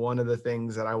 one of the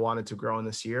things that I wanted to grow in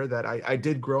this year that I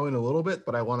did grow in a little bit,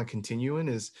 but I want to continue in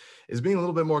is being a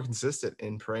little bit more consistent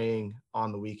in praying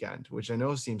on the weekend, which I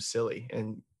know seems silly.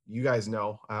 And you guys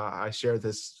know, I share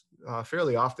this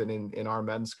fairly often in our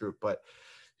men's group, but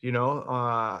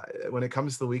when it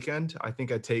comes to the weekend, I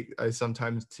think I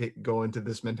sometimes go into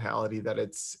this mentality that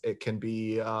it can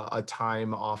be a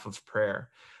time off of prayer,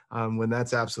 when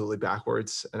that's absolutely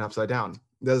backwards and upside down.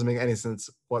 It doesn't make any sense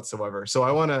whatsoever. So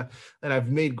and I've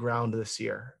made ground this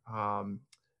year,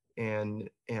 and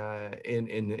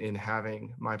in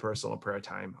having my personal prayer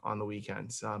time on the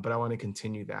weekends, but I want to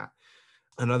continue that.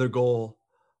 Another goal,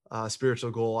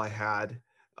 spiritual goal I had,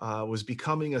 was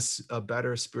becoming a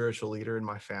better spiritual leader in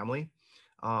my family,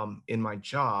 in my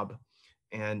job,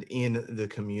 and in the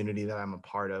community that I'm a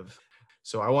part of.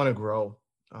 So I want to grow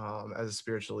as a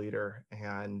spiritual leader,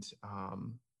 and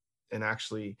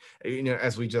actually,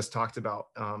 as we just talked about,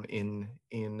 in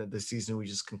the season we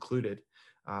just concluded,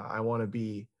 I want to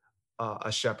be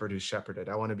a shepherd who's shepherded.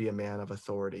 I want to be a man of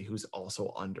authority who's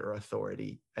also under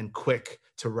authority, and quick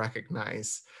to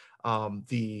recognize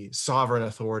the sovereign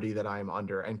authority that I'm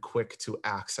under, and quick to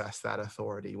access that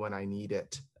authority when I need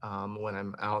it, when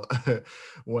I'm out,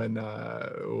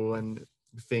 when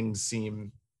things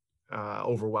seem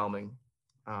overwhelming.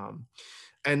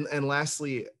 And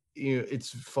lastly, it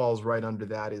falls right under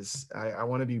that, is I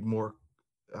want to be more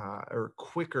or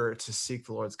quicker to seek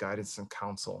the Lord's guidance and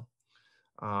counsel,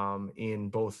 in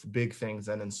both big things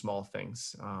and in small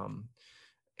things,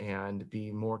 and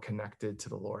be more connected to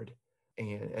the Lord,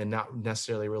 and not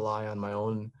necessarily rely on my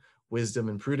own wisdom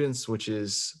and prudence, which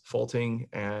is faulting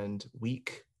and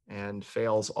weak and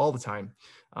fails all the time,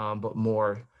 but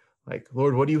more like,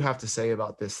 Lord, what do you have to say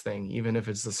about this thing? Even if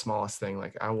it's the smallest thing,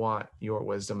 like, I want your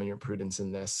wisdom and your prudence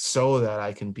in this, so that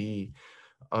I can be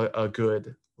a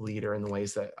good leader in the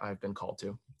ways that I've been called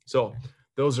to. So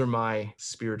those are my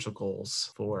spiritual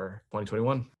goals for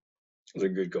 2021. Those are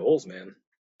good goals, man.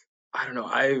 I don't know.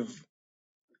 I've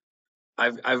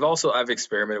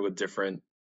experimented with different,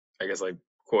 I guess, like,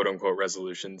 quote unquote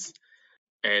resolutions.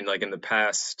 And like in the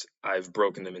past, I've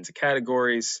broken them into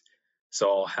categories. So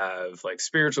I'll have like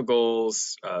spiritual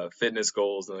goals, fitness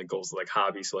goals, and like goals like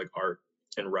hobbies, so like art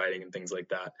and writing and things like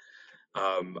that.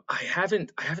 I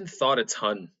haven't thought a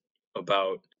ton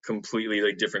about completely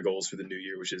like different goals for the new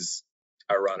year, which is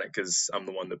ironic because I'm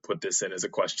the one that put this in as a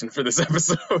question for this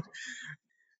episode.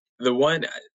 The one,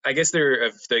 I guess there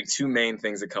are like two main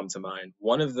things that come to mind.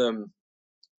 One of them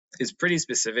is pretty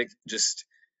specific, just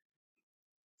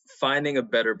finding a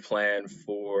better plan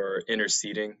for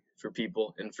interceding for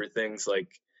people and for things. Like,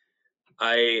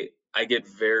 I get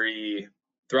very,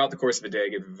 throughout the course of a day, I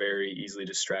get very easily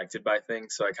distracted by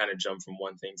things, so I kind of jump from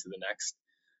one thing to the next.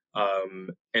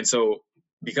 And so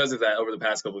because of that, over the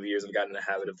past couple of years, I've gotten in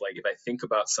the habit of, like, if I think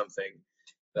about something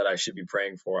that I should be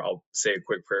praying for, I'll say a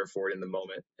quick prayer for it in the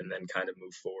moment and then kind of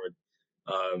move forward,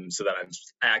 so that I'm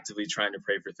actively trying to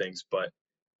pray for things,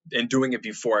 and doing it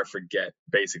before I forget,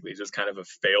 basically, just kind of a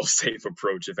fail-safe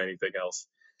approach, if anything else.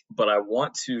 But I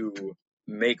want to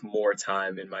make more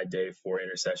time in my day for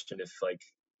intercession. If like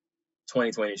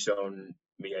 2020 has shown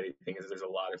me anything, is there's a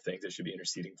lot of things I should be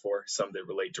interceding for, some that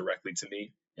relate directly to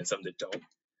me and some that don't.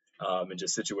 And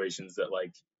just situations that,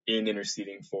 like, in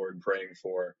interceding for and praying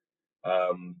for,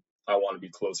 I want to be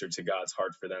closer to God's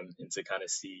heart for them, and to kind of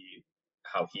see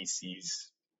how he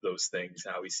sees those things,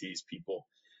 how he sees people.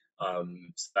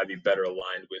 So I'd be better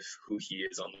aligned with who he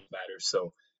is on the matter.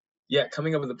 So yeah,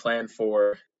 coming up with a plan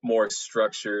for more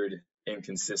structured and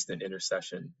consistent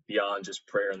intercession beyond just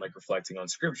prayer and like reflecting on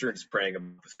scripture and just praying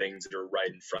about the things that are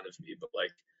right in front of me, but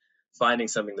like finding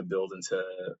something to build into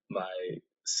my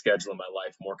schedule in my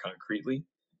life more concretely,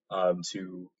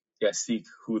 to seek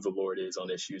who the Lord is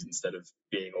on issues instead of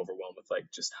being overwhelmed with like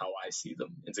just how I see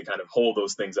them, and to kind of hold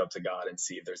those things up to God and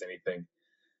see if there's anything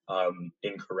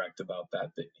incorrect about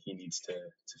that he needs to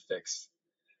fix.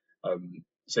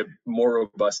 So more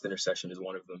robust intercession is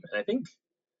one of them. And I think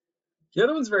the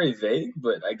other one's very vague,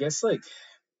 but I guess like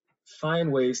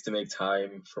find ways to make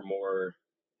time for more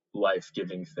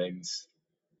life-giving things.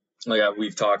 Like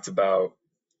we've talked about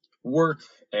work,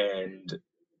 and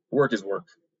work is work.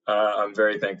 I'm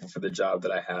very thankful for the job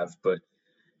that I have, but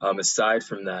aside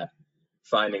from that,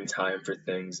 finding time for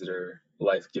things that are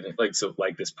life-giving, like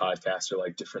this podcast, or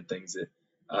like different things that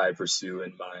I pursue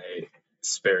in my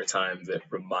spare time that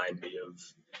remind me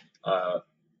of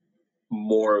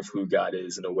more of who God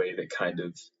is in a way that kind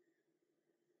of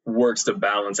works to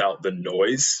balance out the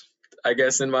noise, I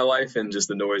guess, in my life, and just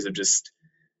the noise of just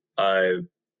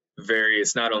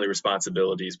various, not only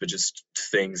responsibilities, but just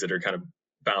things that are kind of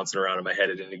bouncing around in my head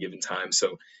at any given time.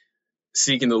 So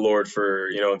seeking the Lord for,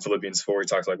 in Philippians 4, he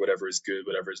talks like whatever is good,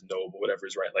 whatever is noble, whatever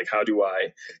is right. Like, how do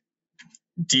I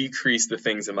decrease the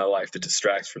things in my life that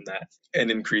distract from that,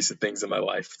 and increase the things in my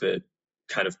life that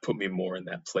kind of put me more in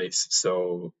that place.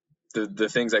 So the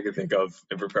things I could think of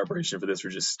in preparation for this were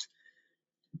just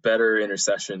better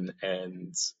intercession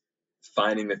and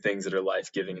finding the things that are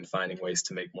life-giving and finding ways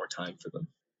to make more time for them.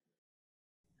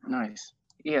 Nice.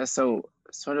 Yeah, so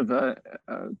sort of a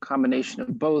combination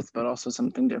of both, but also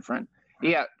something different.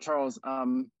 Yeah, Charles,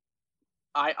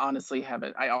 I honestly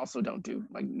haven't. I also don't do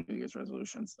like New Year's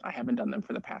resolutions. I haven't done them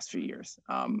for the past few years.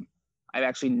 I've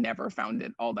actually never found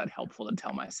it all that helpful to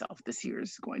tell myself this year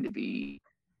is going to be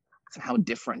somehow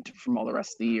different from all the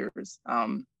rest of the years.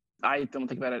 I don't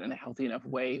think about it in a healthy enough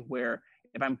way where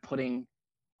if I'm putting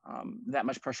that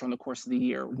much pressure on the course of the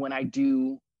year, when I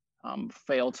do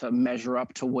fail to measure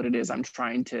up to what it is I'm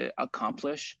trying to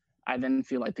accomplish, I then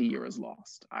feel like the year is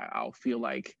lost. I'll feel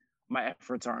like my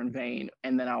efforts are in vain,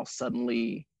 and then I'll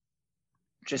suddenly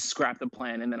just scrap the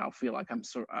plan, and then I'll feel like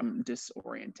I'm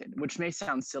disoriented, which may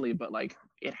sound silly, but like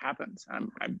it happens.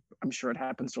 I'm sure it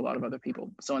happens to a lot of other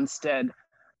people. So instead,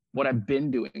 what I've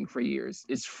been doing for years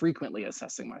is frequently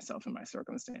assessing myself and my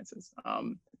circumstances.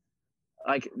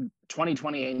 Like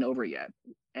 2020 ain't over yet,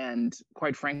 and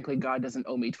quite frankly, God doesn't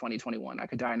owe me 2021. I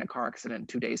could die in a car accident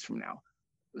 2 days from now.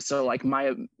 So like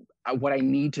what I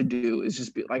need to do is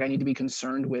just be like, I need to be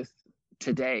concerned with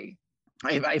today.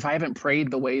 If I haven't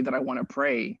prayed the way that I want to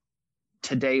pray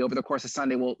today over the course of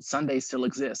Sunday, well, Sunday still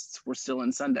exists. We're still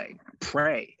in Sunday.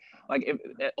 Pray. Like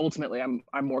ultimately, I'm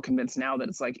more convinced now that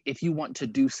it's like, if you want to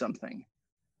do something,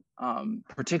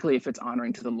 particularly if it's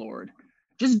honoring to the Lord,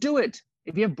 just do it.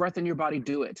 If you have breath in your body,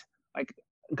 do it. Like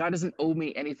God doesn't owe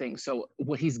me anything. So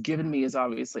what he's given me is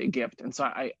obviously a gift. And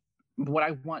so what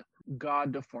I want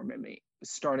God to form in me,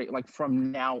 starting like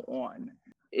from now on,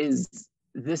 is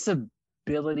this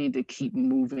ability to keep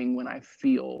moving when I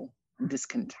feel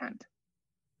discontent.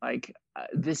 Like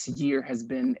this year has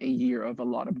been a year of a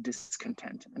lot of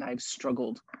discontent, and I've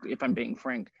struggled, if I'm being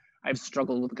frank, I've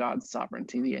struggled with God's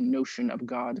sovereignty, the notion of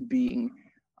God being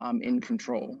in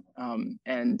control.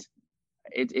 And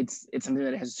it's something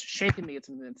that has shaken me. It's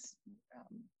something that's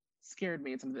scared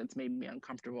me. It's something that's made me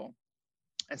uncomfortable.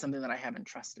 It's something that I haven't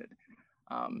trusted.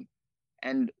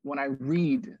 And when I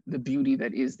read the beauty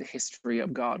that is the history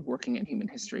of God working in human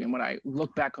history, and when I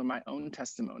look back on my own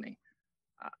testimony,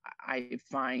 I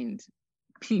find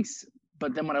peace.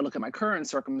 But then when I look at my current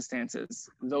circumstances,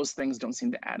 those things don't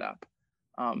seem to add up.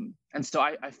 And so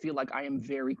I feel like I am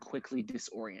very quickly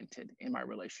disoriented in my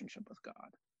relationship with God.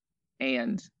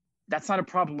 And that's not a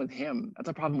problem with him. That's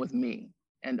a problem with me.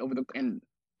 And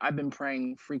I've been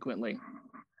praying frequently,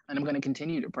 and I'm going to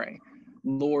continue to pray.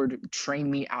 Lord,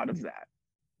 train me out of that,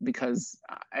 because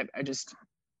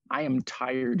I am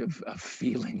tired of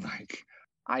feeling like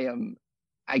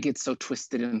I get so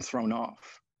twisted and thrown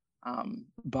off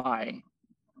by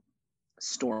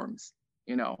storms,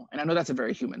 and I know that's a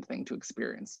very human thing to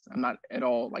experience. I'm not at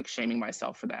all like shaming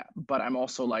myself for that, but I'm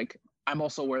also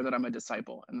aware that I'm a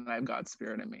disciple and that I have God's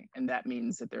Spirit in me. And that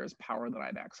means that there is power that I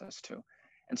have access to.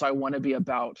 And so I want to be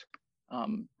about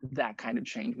that kind of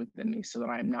change within me, so that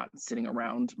I'm not sitting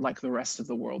around like the rest of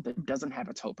the world that doesn't have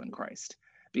its hope in Christ,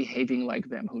 behaving like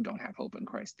them who don't have hope in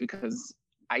Christ, because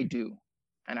I do.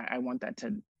 And I want that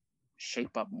to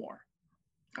shape up more.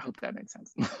 I hope that makes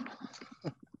sense.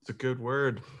 It's a good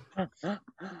word.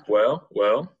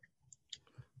 Well.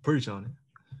 Preach on it.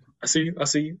 I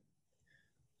see you.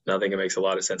 No, I think it makes a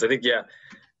lot of sense. I think, yeah,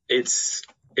 it's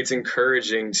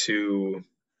encouraging to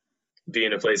be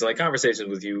in a place, like conversations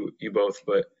with you both,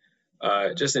 but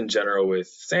just in general with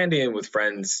Sandy and with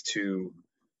friends to,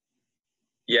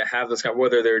 have this kind of,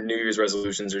 whether they're New Year's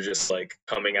resolutions or just like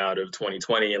coming out of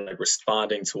 2020 and like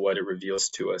responding to what it reveals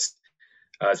to us,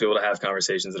 to be able to have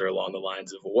conversations that are along the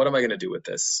lines of, well, what am I going to do with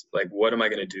this? Like, what am I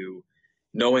going to do?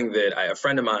 Knowing that a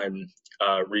friend of mine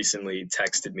recently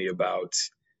texted me about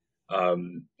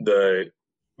the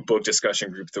book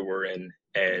discussion group that we're in,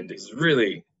 and it's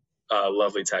really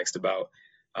lovely text about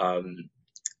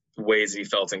ways he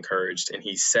felt encouraged. And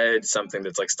he said something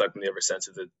that's like stuck in me ever since,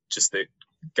 that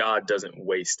God doesn't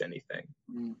waste anything.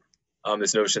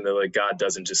 This notion that like God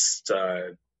doesn't just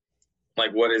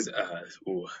like, what is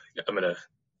I'm gonna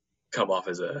come off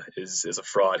as a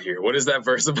fraud here. What is that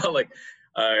verse about? Like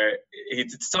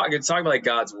it's talking about like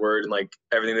God's word, and like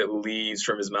everything that leaves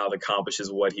from his mouth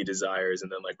accomplishes what he desires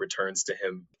and then like returns to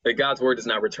him. Like God's word does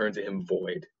not return to him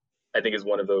void, I think, is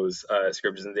one of those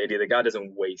scriptures. And the idea that God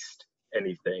doesn't waste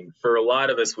anything. For a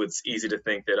lot of us, it's easy to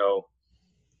think that,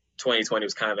 2020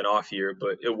 was kind of an off year,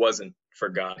 but it wasn't for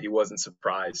God. He wasn't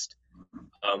surprised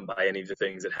by any of the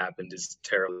things that happened, as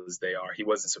terrible as they are. He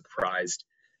wasn't surprised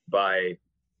by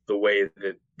the way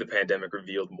that the pandemic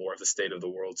revealed more of the state of the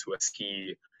world to us.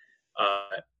 He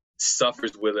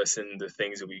suffers with us in the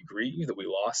things that we grieve, that we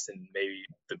lost, and maybe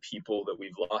the people that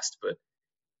we've lost. But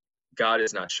God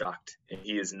is not shocked, and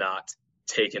he is not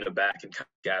taken aback and kind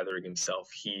of gathering himself.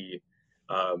 He,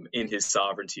 in his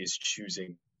sovereignty, is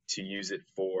choosing to use it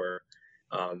for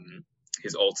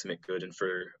his ultimate good and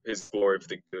for his glory, for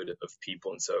the good of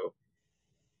people. And so,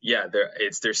 yeah,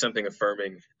 there's something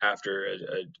affirming after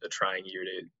a trying year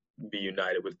to be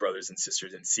united with brothers and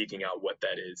sisters and seeking out what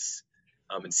that is,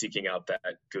 and seeking out that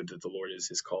good that the Lord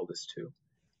has called us to.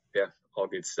 Yeah, all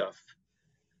good stuff.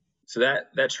 So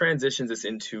that transitions us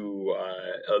into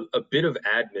a bit of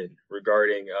admin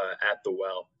regarding At the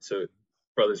Well. So,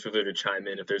 brothers, feel free to chime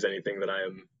in if there's anything that I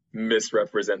am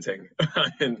misrepresenting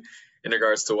in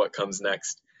regards to what comes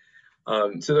next.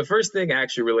 So the first thing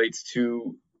actually relates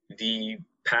to the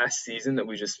past season that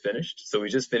we just finished. So we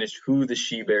just finished Who the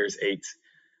She-Bears Ate,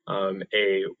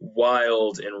 a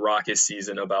wild and raucous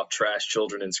season about trash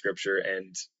children in Scripture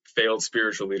and failed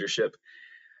spiritual leadership.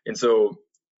 And so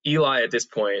Eli, at this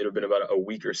point, it had been about a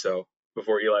week or so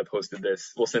before Eli posted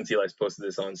this. Well, since Eli's posted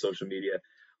this on social media.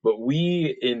 But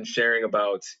we, in sharing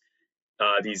about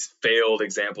these failed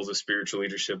examples of spiritual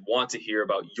leadership, want to hear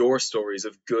about your stories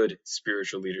of good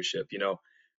spiritual leadership. You know,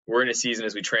 we're in a season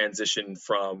as we transition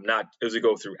from as we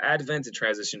go through Advent and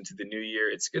transition to the new year,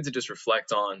 it's good to just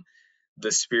reflect on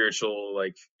the spiritual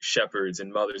shepherds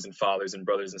and mothers and fathers and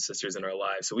brothers and sisters in our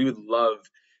lives. So we would love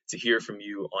to hear from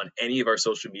you on any of our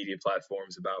social media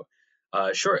platforms about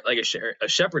a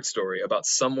shepherd story about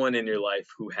someone in your life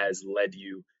who has led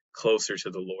you closer to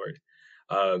the Lord.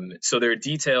 So there are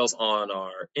details on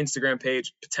our Instagram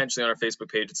page, potentially on our Facebook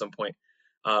page at some point,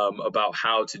 about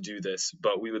how to do this.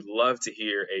 But we would love to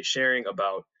hear a sharing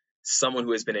about someone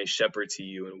who has been a shepherd to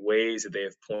you in ways that they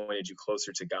have pointed you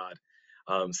closer to God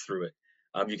through it.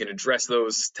 You can address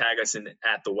those, tag us in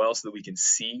At the Well so that we can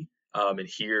see and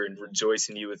hear and rejoice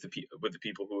in you with the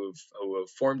people who have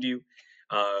formed you,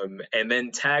 and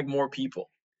then tag more people.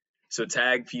 So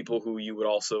tag people who you would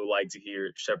also like to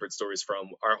hear shepherd stories from.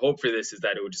 Our hope for this is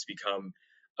that it would just become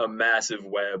a massive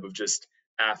web of just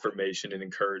affirmation and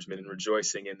encouragement and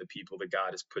rejoicing in the people that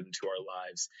God has put into our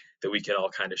lives, that we can all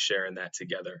kind of share in that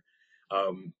together.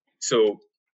 So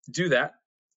do that,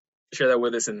 share that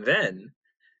with us, and then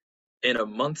in a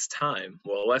month's time,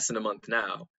 well, less than a month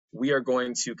now, we are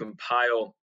going to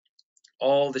compile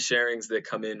all the sharings that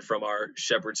come in from our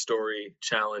Shepherd Story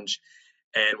Challenge,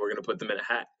 and we're going to put them in a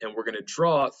hat, and we're going to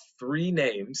draw 3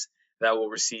 names that will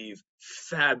receive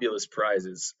fabulous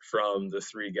prizes from the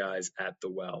 3 guys at the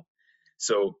well.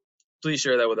 So please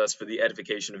share that with us for the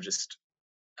edification of just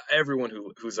everyone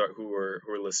who are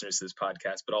listeners to this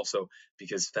podcast, but also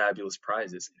because fabulous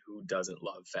prizes, and who doesn't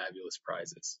love fabulous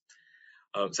prizes?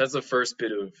 So that's the first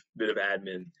bit of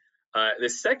admin. The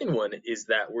second one is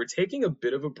that we're taking a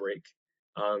bit of a break,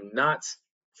 not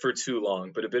for too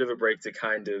long, but a bit of a break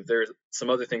to there's some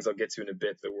other things I'll get to in a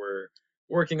bit that we're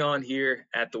working on here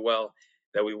at the well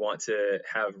that we want to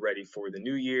have ready for the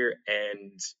new year,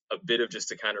 and a bit of just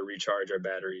to kind of recharge our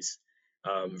batteries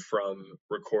from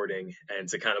recording, and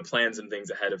to kind of plan some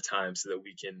things ahead of time so that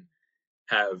we can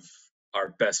have our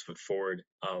best foot forward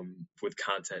with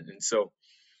content. And so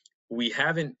we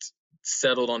haven't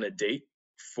settled on a date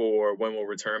for when we'll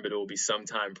return, but it will be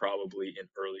sometime probably in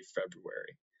early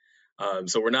February.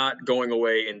 So we're not going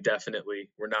away indefinitely.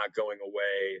 We're not going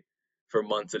away for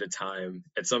months at a time.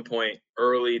 At some point,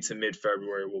 early to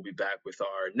mid-February, we'll be back with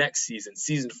our next season,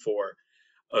 season 4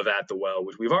 of At the Well,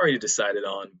 which we've already decided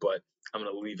on, but I'm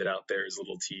going to leave it out there as a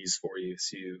little tease for you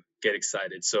so you get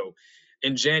excited. So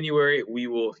in January, we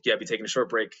will be taking a short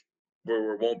break where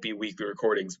there won't be weekly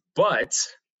recordings, but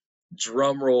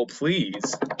drum roll,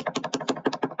 please.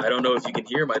 I don't know if you can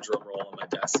hear my drum roll on my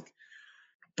desk.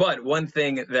 But one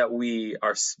thing that we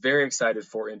are very excited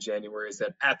for in January is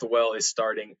that At the Well is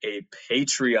starting a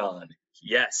Patreon.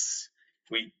 Yes,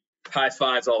 we high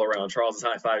fives all around. Charles is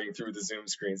high fiving through the Zoom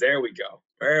screens. There we go.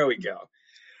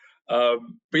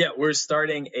 But yeah, we're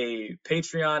starting a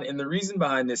Patreon, and the reason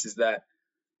behind this is that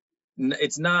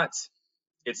it's not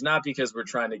because we're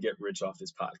trying to get rich off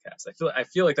this podcast. I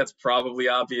feel like that's probably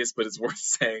obvious, but it's worth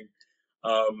saying.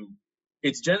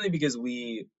 It's generally because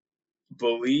we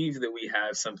believe that we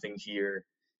have something here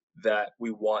that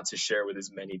we want to share with as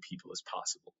many people as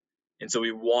possible. And so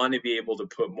we want to be able to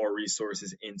put more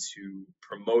resources into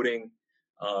promoting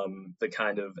the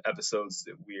kind of episodes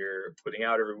that we're putting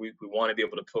out every week. We want to be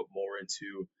able to put more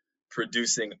into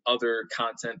producing other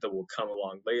content that will come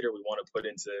along later. We want to put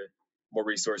into more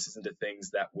resources into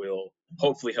things that will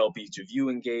hopefully help each of you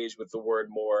engage with the word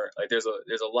more. Like there's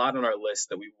a lot on our list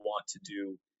that we want to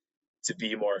do to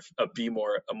be a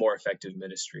more effective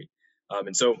ministry.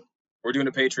 And so we're doing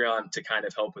a Patreon to kind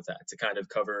of help with that, to kind of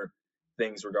cover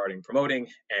things regarding promoting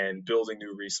and building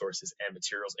new resources and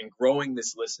materials and growing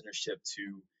this listenership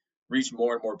to reach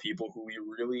more and more people who we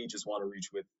really just want to reach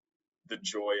with the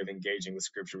joy of engaging with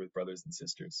scripture with brothers and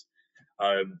sisters.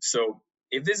 So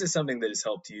if this is something that has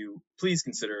helped you, please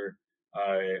consider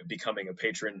becoming a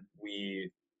patron.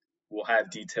 We will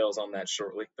have details on that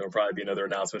shortly. There will probably be another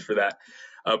announcement for that.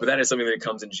 But that is something that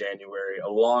comes in January,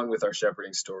 along with our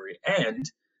shepherding story. And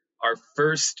our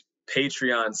first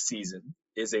Patreon season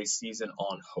is a season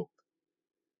on hope.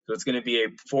 So it's going to be a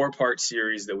 4-part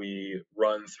series that we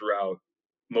run throughout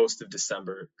most of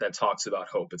December that talks about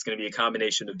hope. It's going to be a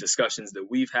combination of discussions that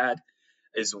we've had,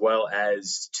 as well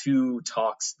as 2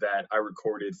 talks that I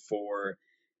recorded for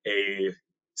a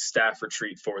staff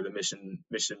retreat for the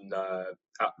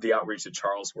the outreach that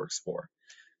Charles works for.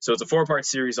 So it's a 4-part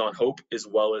series on hope, as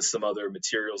well as some other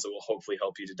materials that will hopefully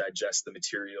help you to digest the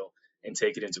material and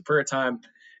take it into prayer time,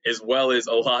 as well as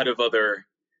a lot of other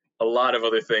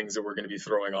things that we're going to be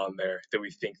throwing on there that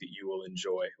we think that you will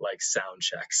enjoy, like sound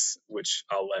checks, which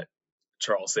I'll let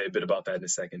Charles say a bit about that in a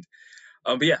second.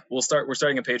 But yeah, we're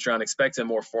starting a Patreon. Expect a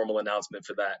more formal announcement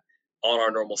for that on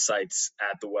our normal sites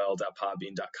at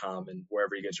thewell.podbean.com and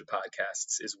wherever you get your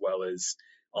podcasts, as well as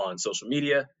on social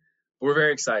media. We're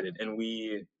very excited, and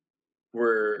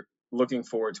we're looking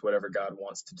forward to whatever God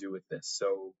wants to do with this.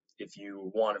 So if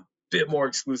you want a bit more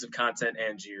exclusive content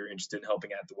and you're interested in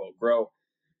helping At The Well grow,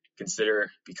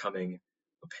 consider becoming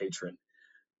a patron.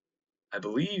 I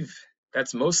believe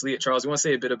that's mostly it. Charles, you want to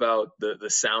say a bit about the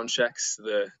sound checks,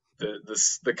 the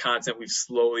content we've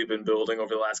slowly been building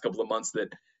over the last couple of months that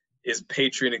is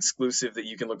Patreon exclusive that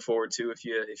you can look forward to if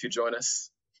you join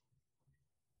us?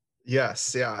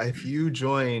 Yes, yeah. If you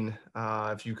join,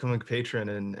 if you become a patron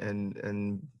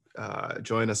and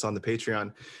join us on the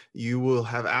Patreon, you will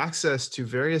have access to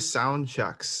various sound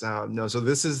checks. So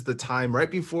this is the time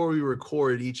right before we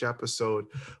record each episode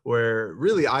where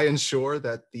really I ensure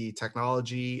that the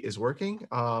technology is working,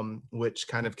 which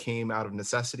kind of came out of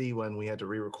necessity when we had to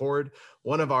re-record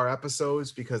one of our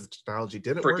episodes because the technology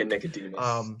didn't work. Freaking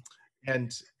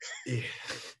Nicodemus.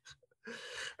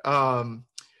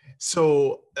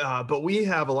 But we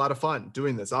have a lot of fun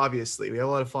doing this. Obviously, we have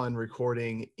a lot of fun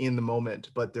recording in the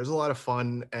moment, but there's a lot of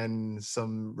fun and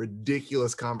some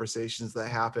ridiculous conversations that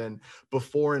happen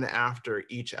before and after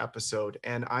each episode.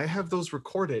 And I have those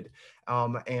recorded,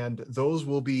 and those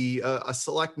will be a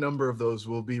select number of those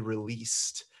will be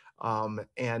released.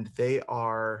 And they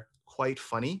are quite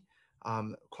funny,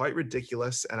 quite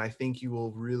ridiculous, and I think you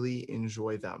will really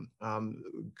enjoy them.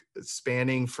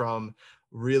 Spanning from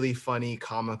really funny,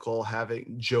 comical,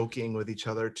 joking with each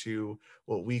other to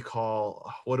what do we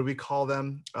call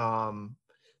them? The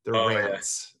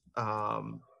rants.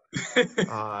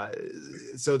 Yeah.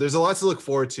 So there's a lot to look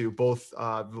forward to, both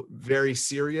very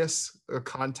serious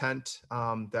content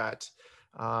that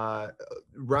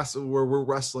we're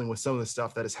wrestling with some of the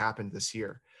stuff that has happened this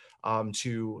year,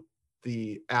 to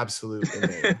the absolute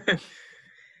inane.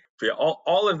 Yeah,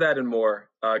 all of that and more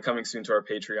coming soon to our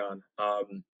Patreon.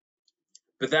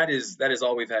 But that is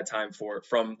all we've had time for.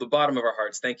 From the bottom of our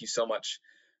hearts, thank you so much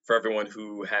for everyone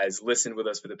who has listened with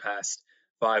us for the past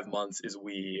 5 months as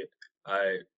we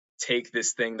take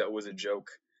this thing that was a joke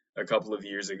a couple of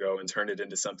years ago and turn it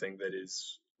into something that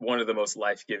is one of the most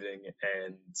life-giving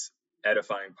and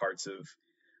edifying parts of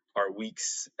our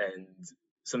weeks, and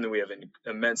something we have an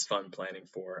immense fun planning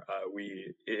for.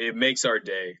 It makes our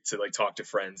day to talk to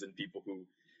friends and people who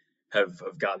have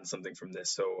gotten something from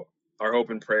this. So our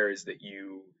hope and prayer is that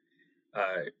you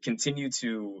continue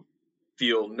to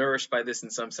feel nourished by this in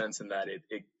some sense, and that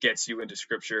it gets you into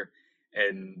scripture.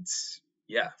 And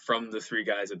yeah, from the 3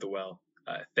 guys at the Well,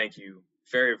 thank you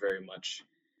very, very much.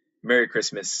 Merry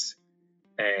Christmas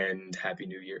and Happy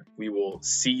New Year. We will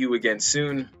see you again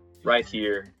soon, right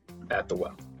here at the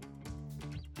Well.